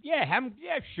 Departed. Yeah,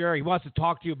 sure. He wants to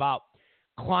talk to you about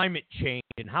climate change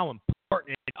and how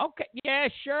important it is. Okay, yeah,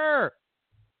 sure.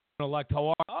 Elect, how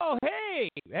are you? Oh, hey,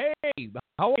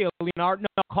 how are you, Leonardo?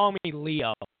 No, call me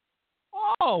Leo.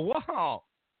 Oh, wow.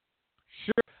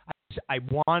 Sure. I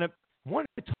want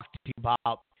to talk to you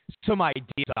about some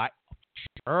ideas.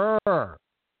 Sure.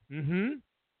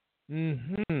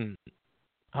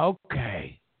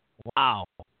 Okay. Wow.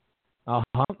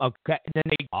 Okay. And then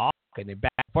they talk and they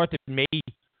back and forth, and maybe,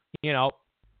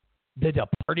 The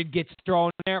Departed gets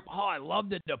thrown in there. Oh, I love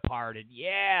The Departed.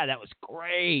 Yeah, that was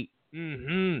great.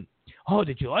 Oh,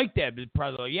 did you like that,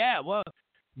 President? Yeah. Well,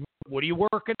 what are you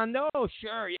working on? No,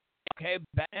 sure. Yeah. Okay.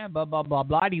 Blah blah blah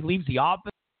blah. He leaves the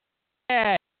office.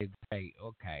 Yeah.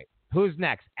 Okay. Who's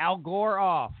next? Al Gore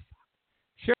off.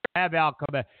 Sure. Have Al come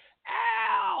back.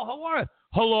 Al, how are you?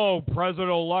 Hello,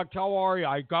 President-elect. How are you?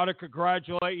 I got to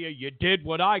congratulate you. You did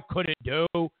what I couldn't do.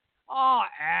 Oh,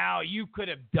 Al, you could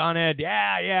have done it.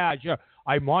 Yeah, sure.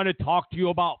 I want to talk to you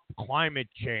about climate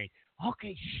change.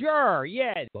 Okay, sure.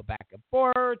 Yeah, go back and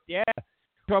forth. Yeah.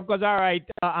 Trump goes, all right,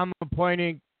 I'm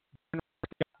appointing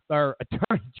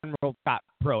Attorney General Scott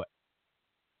Pruitt.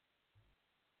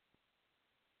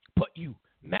 But you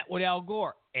met with Al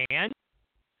Gore, and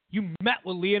you met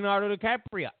with Leonardo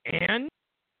DiCaprio, and,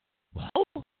 well,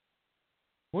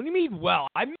 what do you mean, well?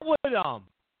 I met with him.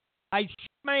 I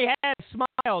shook my head,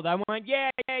 smiled. I went, yeah.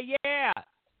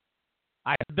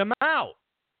 I heard them out.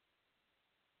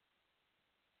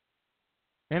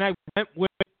 And I went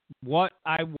with what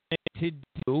I wanted to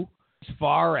do as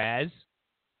far as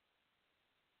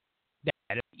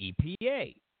that of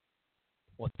EPA.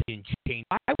 Well, they didn't change.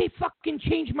 Why would they fucking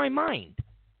change my mind?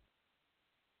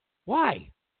 Why?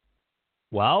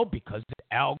 Well, because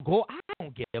Al Gore, I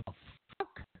don't give a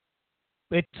fuck.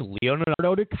 It's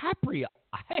Leonardo DiCaprio.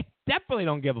 I definitely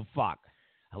don't give a fuck.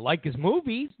 I like his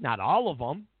movies, not all of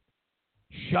them.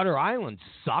 Shutter Island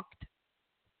sucked.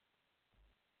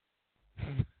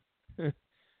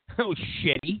 Oh,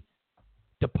 shitty.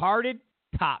 Departed,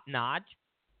 top notch.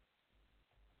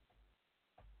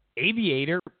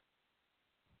 Aviator,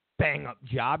 bang up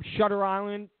job. Shutter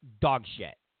Island, dog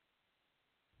shit.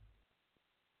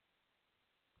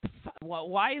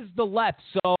 Why is the left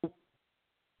so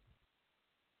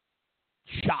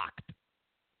shocked?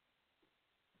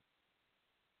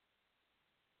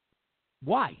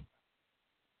 Why?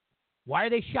 Why are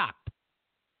they shocked?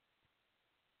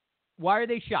 Why are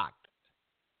they shocked?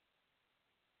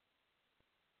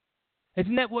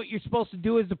 Isn't that what you're supposed to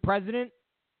do as the president?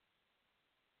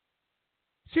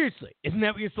 Seriously, isn't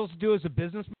that what you're supposed to do as a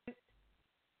businessman?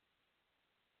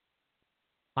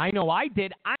 I know I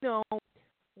did. I know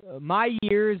my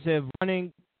years of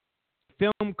running a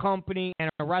film company and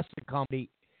a wrestling company,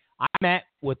 I met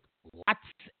with lots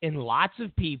and lots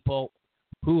of people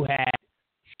who had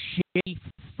shitty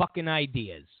fucking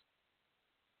ideas.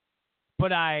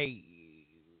 But I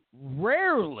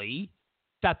rarely,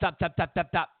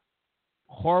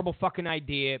 horrible fucking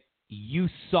idea, you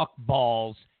suck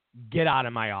balls, get out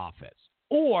of my office.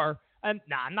 Or, I'm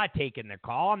not taking the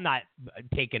call, I'm not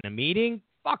taking a meeting,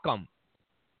 fuck them.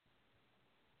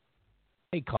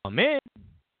 They come in.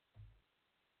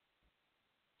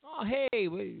 Oh, hey,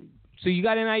 so you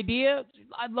got an idea?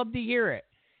 I'd love to hear it.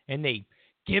 And they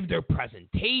give their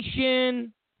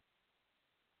presentation,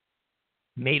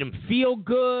 made them feel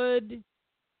good,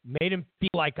 made them feel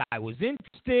like I was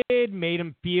interested, made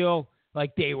them feel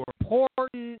like they were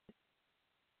important.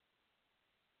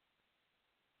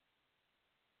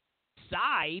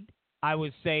 Side, I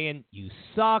was saying, you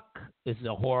suck, this is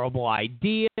a horrible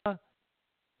idea,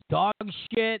 dog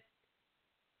shit.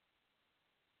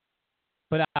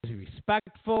 But I was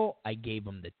respectful. I gave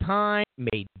them the time,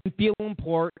 made them feel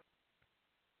important,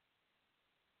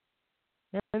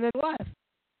 and then left.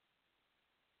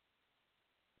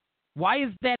 Why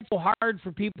is that so hard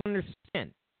for people to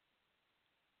understand?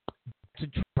 That's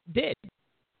what Trump did.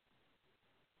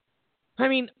 I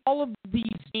mean, all of these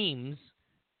games,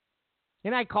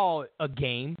 and I call it a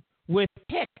game, with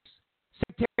picks.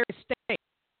 Secretary of State.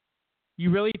 You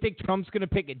really think Trump's going to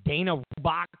pick a Dana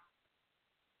Roebuck?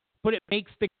 But it makes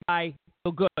the guy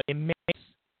feel good. It makes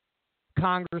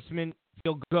Congressman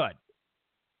feel good.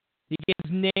 He gets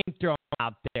his name thrown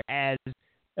out there as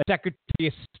a Secretary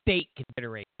of State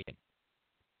consideration.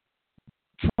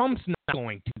 Trump's not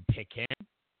going to pick him.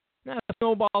 Not a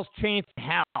snowball's chance in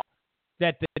hell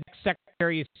that the next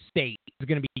Secretary of State is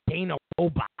going to be Dana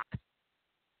Roebuck.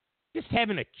 Just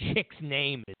having a chick's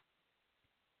name is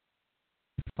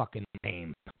fucking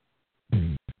name.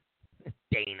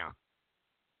 Dana.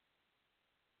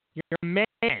 You're a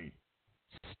man.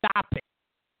 Stop it.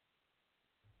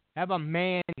 Have a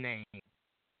man name.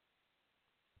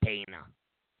 Dana.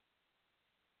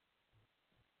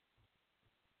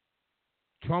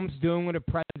 Trump's doing what a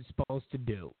president's supposed to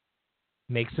do.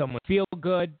 Make someone feel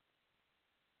good.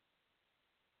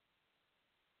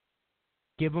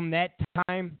 Give them that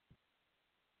time.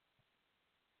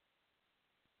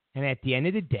 And at the end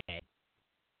of the day,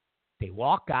 they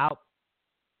walk out.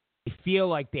 They feel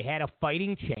like they had a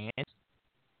fighting chance.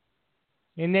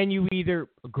 And then you either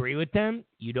agree with them,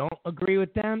 you don't agree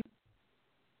with them.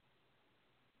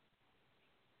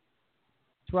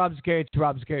 It's Rob Zicari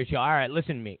Show. All right,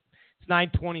 listen to me. It's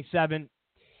 9:27.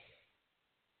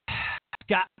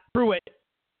 Scott Pruitt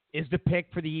is the pick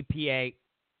for the EPA.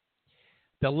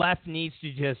 The left needs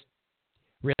to just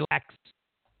relax,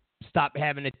 stop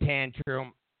having a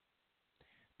tantrum.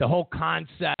 The whole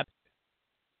concept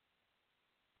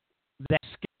that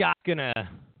Scott's going to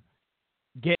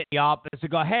get the office to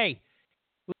go, hey,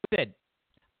 listen,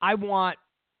 I want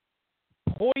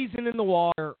poison in the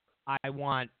water. I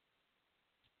want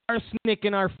arsenic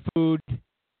in our food.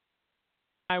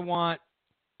 I want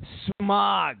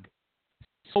smog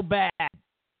so bad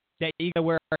that you gotta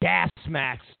wear gas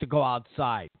masks to go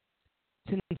outside.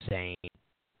 It's insane.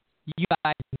 You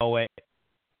guys know it.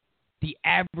 The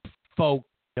average folk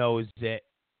knows it.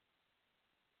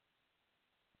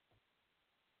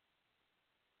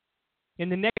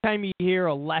 And the next time you hear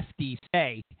a lefty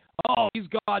say, oh, he's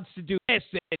got to do this,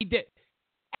 and he did,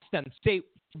 ask them, say,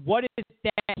 what is it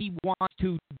that he wants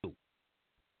to do?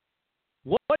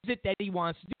 What is it that he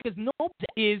wants to do? Because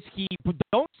nobody is he.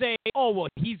 Don't say, oh, well,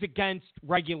 he's against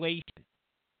regulation.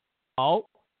 Oh,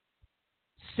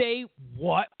 say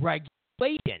what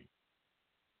regulation?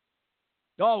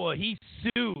 Oh, well, he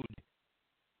sued.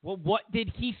 Well, what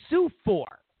did he sue for?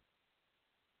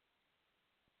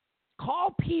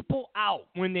 Call people out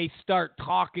when they start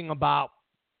talking about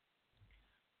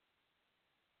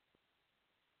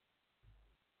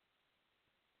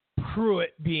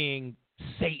Pruitt being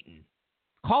Satan.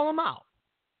 Call him out.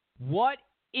 What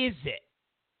is it?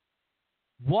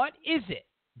 What is it?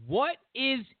 What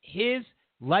is his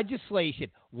legislation?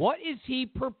 What is he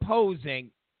proposing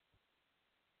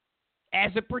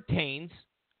as it pertains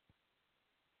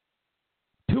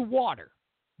to water?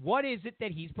 What is it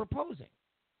that he's proposing?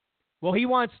 Well, he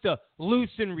wants to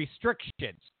loosen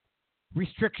restrictions.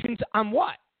 Restrictions on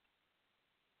what?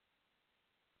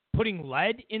 Putting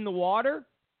lead in the water?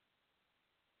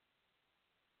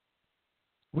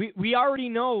 We already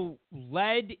know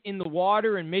lead in the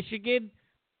water in Michigan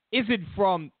isn't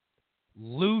from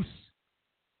loose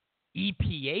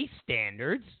EPA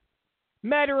standards.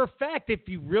 Matter of fact, if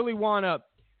you really want to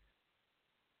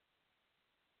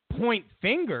point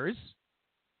fingers.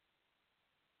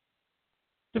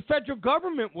 The federal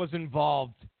government was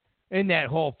involved in that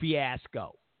whole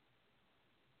fiasco.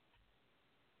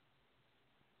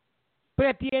 But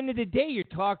at the end of the day, you're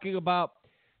talking about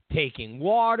taking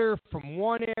water from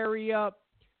one area,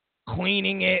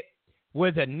 cleaning it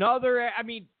with another. I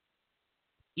mean,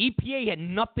 EPA had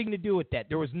nothing to do with that.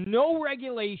 There was no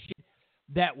regulation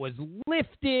that was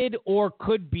lifted or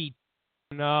could be.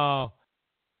 No.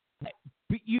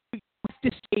 But you have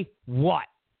to say what?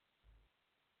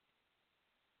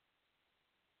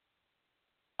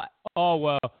 Oh,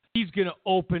 well, he's going to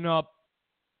open up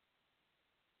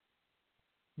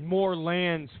more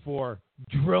lands for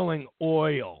drilling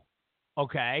oil.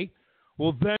 Okay.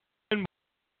 Well, then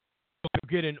we'll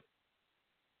get an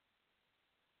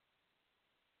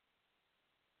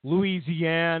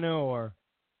Louisiana or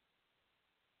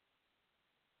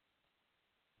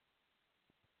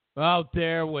out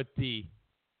there with the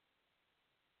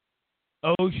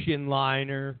ocean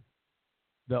liner,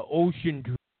 the ocean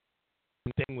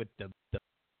thing with the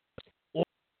oil.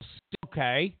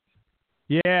 Okay.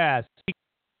 Yes.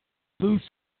 Loose.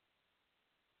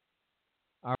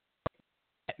 All right.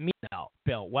 Let me know,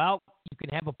 Bill. Well, you can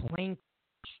have a plane.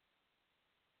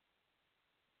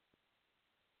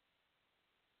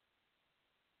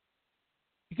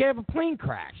 You can have a plane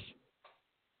crash.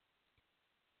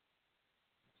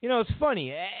 You know, it's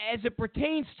funny. As it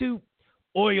pertains to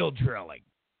oil drilling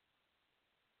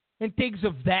and things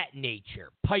of that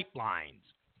nature, pipelines,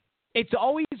 it's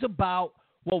always about,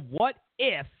 well, what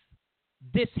if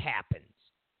this happens?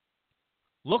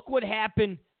 Look what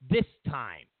happened this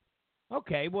time.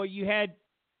 Okay, well, you had,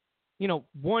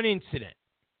 one incident.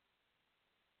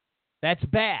 That's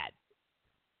bad.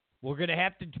 We're going to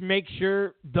have to make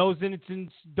sure those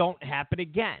incidents don't happen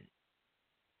again.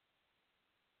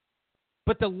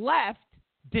 But the left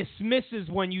dismisses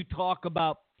when you talk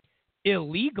about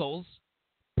illegals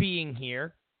being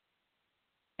here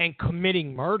and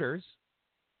committing murders.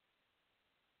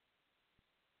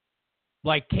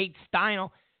 Like Kate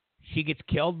Steinle, she gets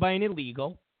killed by an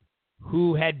illegal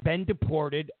who had been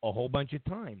deported a whole bunch of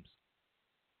times.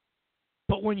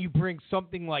 But when you bring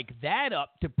something like that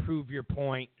up to prove your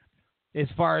point, as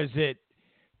far as it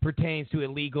pertains to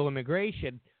illegal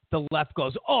immigration, the left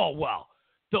goes, oh, well,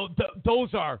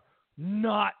 those are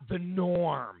not the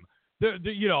norm. They're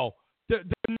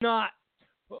not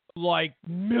like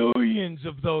millions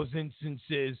of those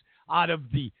instances out of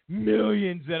the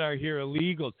millions that are here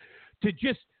illegals. To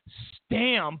just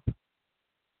stamp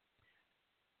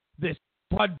this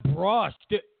broad brush.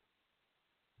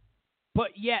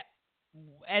 But yet,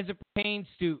 as it pertains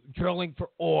to drilling for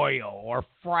oil or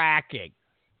fracking,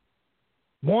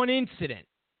 one incident,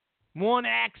 one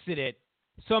accident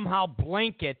somehow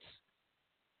blankets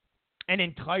an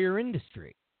entire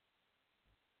industry.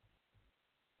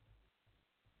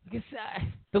 I guess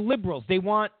the liberals, they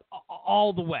want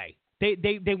all the way. They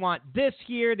want this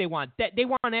here, they want that, they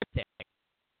want everything.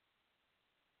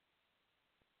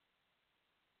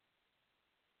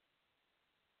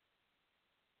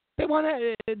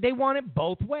 They want it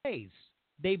both ways.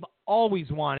 They've always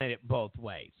wanted it both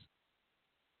ways.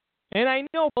 And I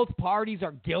know both parties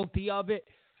are guilty of it,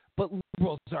 but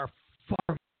liberals are far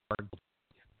more guilty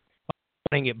of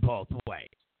wanting it both ways.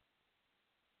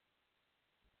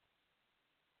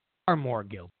 Far more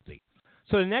guilty.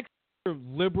 So the next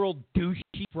liberal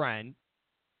douchey friend,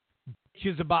 which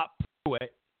is about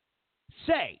Pruitt,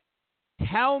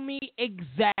 tell me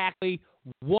exactly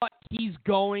what he's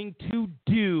going to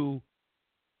do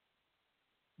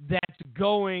that's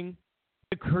going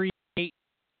to create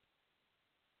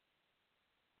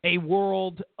a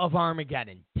world of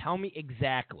Armageddon. Tell me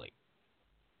exactly.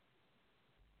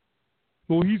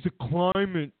 Well, he's a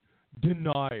climate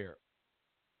denier.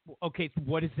 Okay, so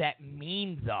what does that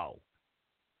mean, though?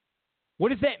 What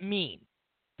does that mean?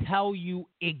 Tell you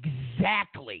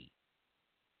exactly,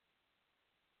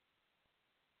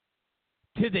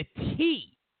 to the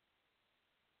T,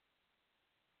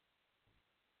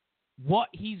 what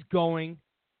he's going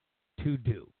to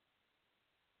do.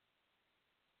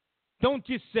 Don't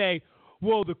just say,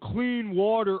 well, the Clean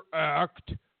Water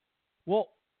Act. Well,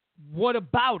 what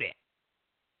about it?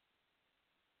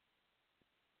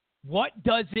 What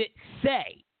does it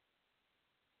say?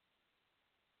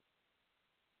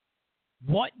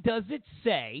 What does it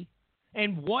say?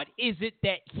 And what is it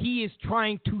that he is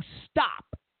trying to stop?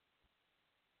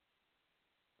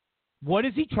 What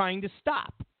is he trying to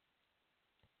stop?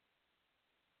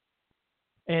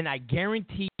 And I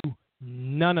guarantee you,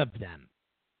 none of them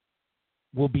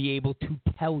will be able to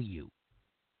tell you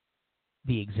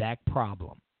the exact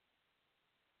problem.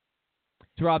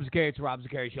 Rob Zicari. It's the Rob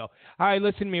Zicari Show. All right,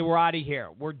 listen to me. We're out of here.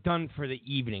 We're done for the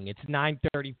evening. It's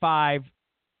 9:35.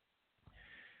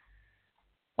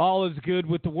 All is good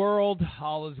with the world.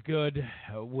 All is good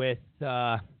with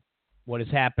what is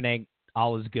happening.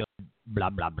 All is good. Blah,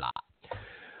 blah, blah.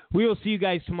 We will see you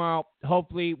guys tomorrow.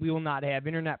 Hopefully, we will not have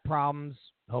internet problems.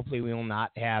 Hopefully, we will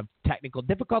not have technical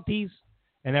difficulties,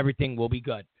 and everything will be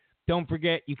good. Don't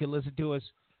forget, you can listen to us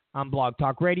on Blog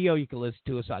Talk Radio. You can listen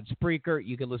to us on Spreaker.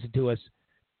 You can listen to us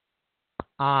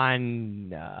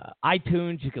on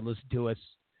iTunes. You can listen to us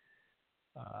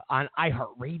on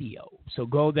iHeartRadio. So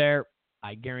go there.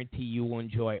 I guarantee you will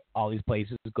enjoy all these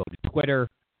places. Go to Twitter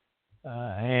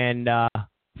and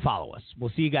follow us.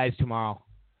 We'll see you guys tomorrow.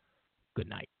 Good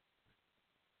night.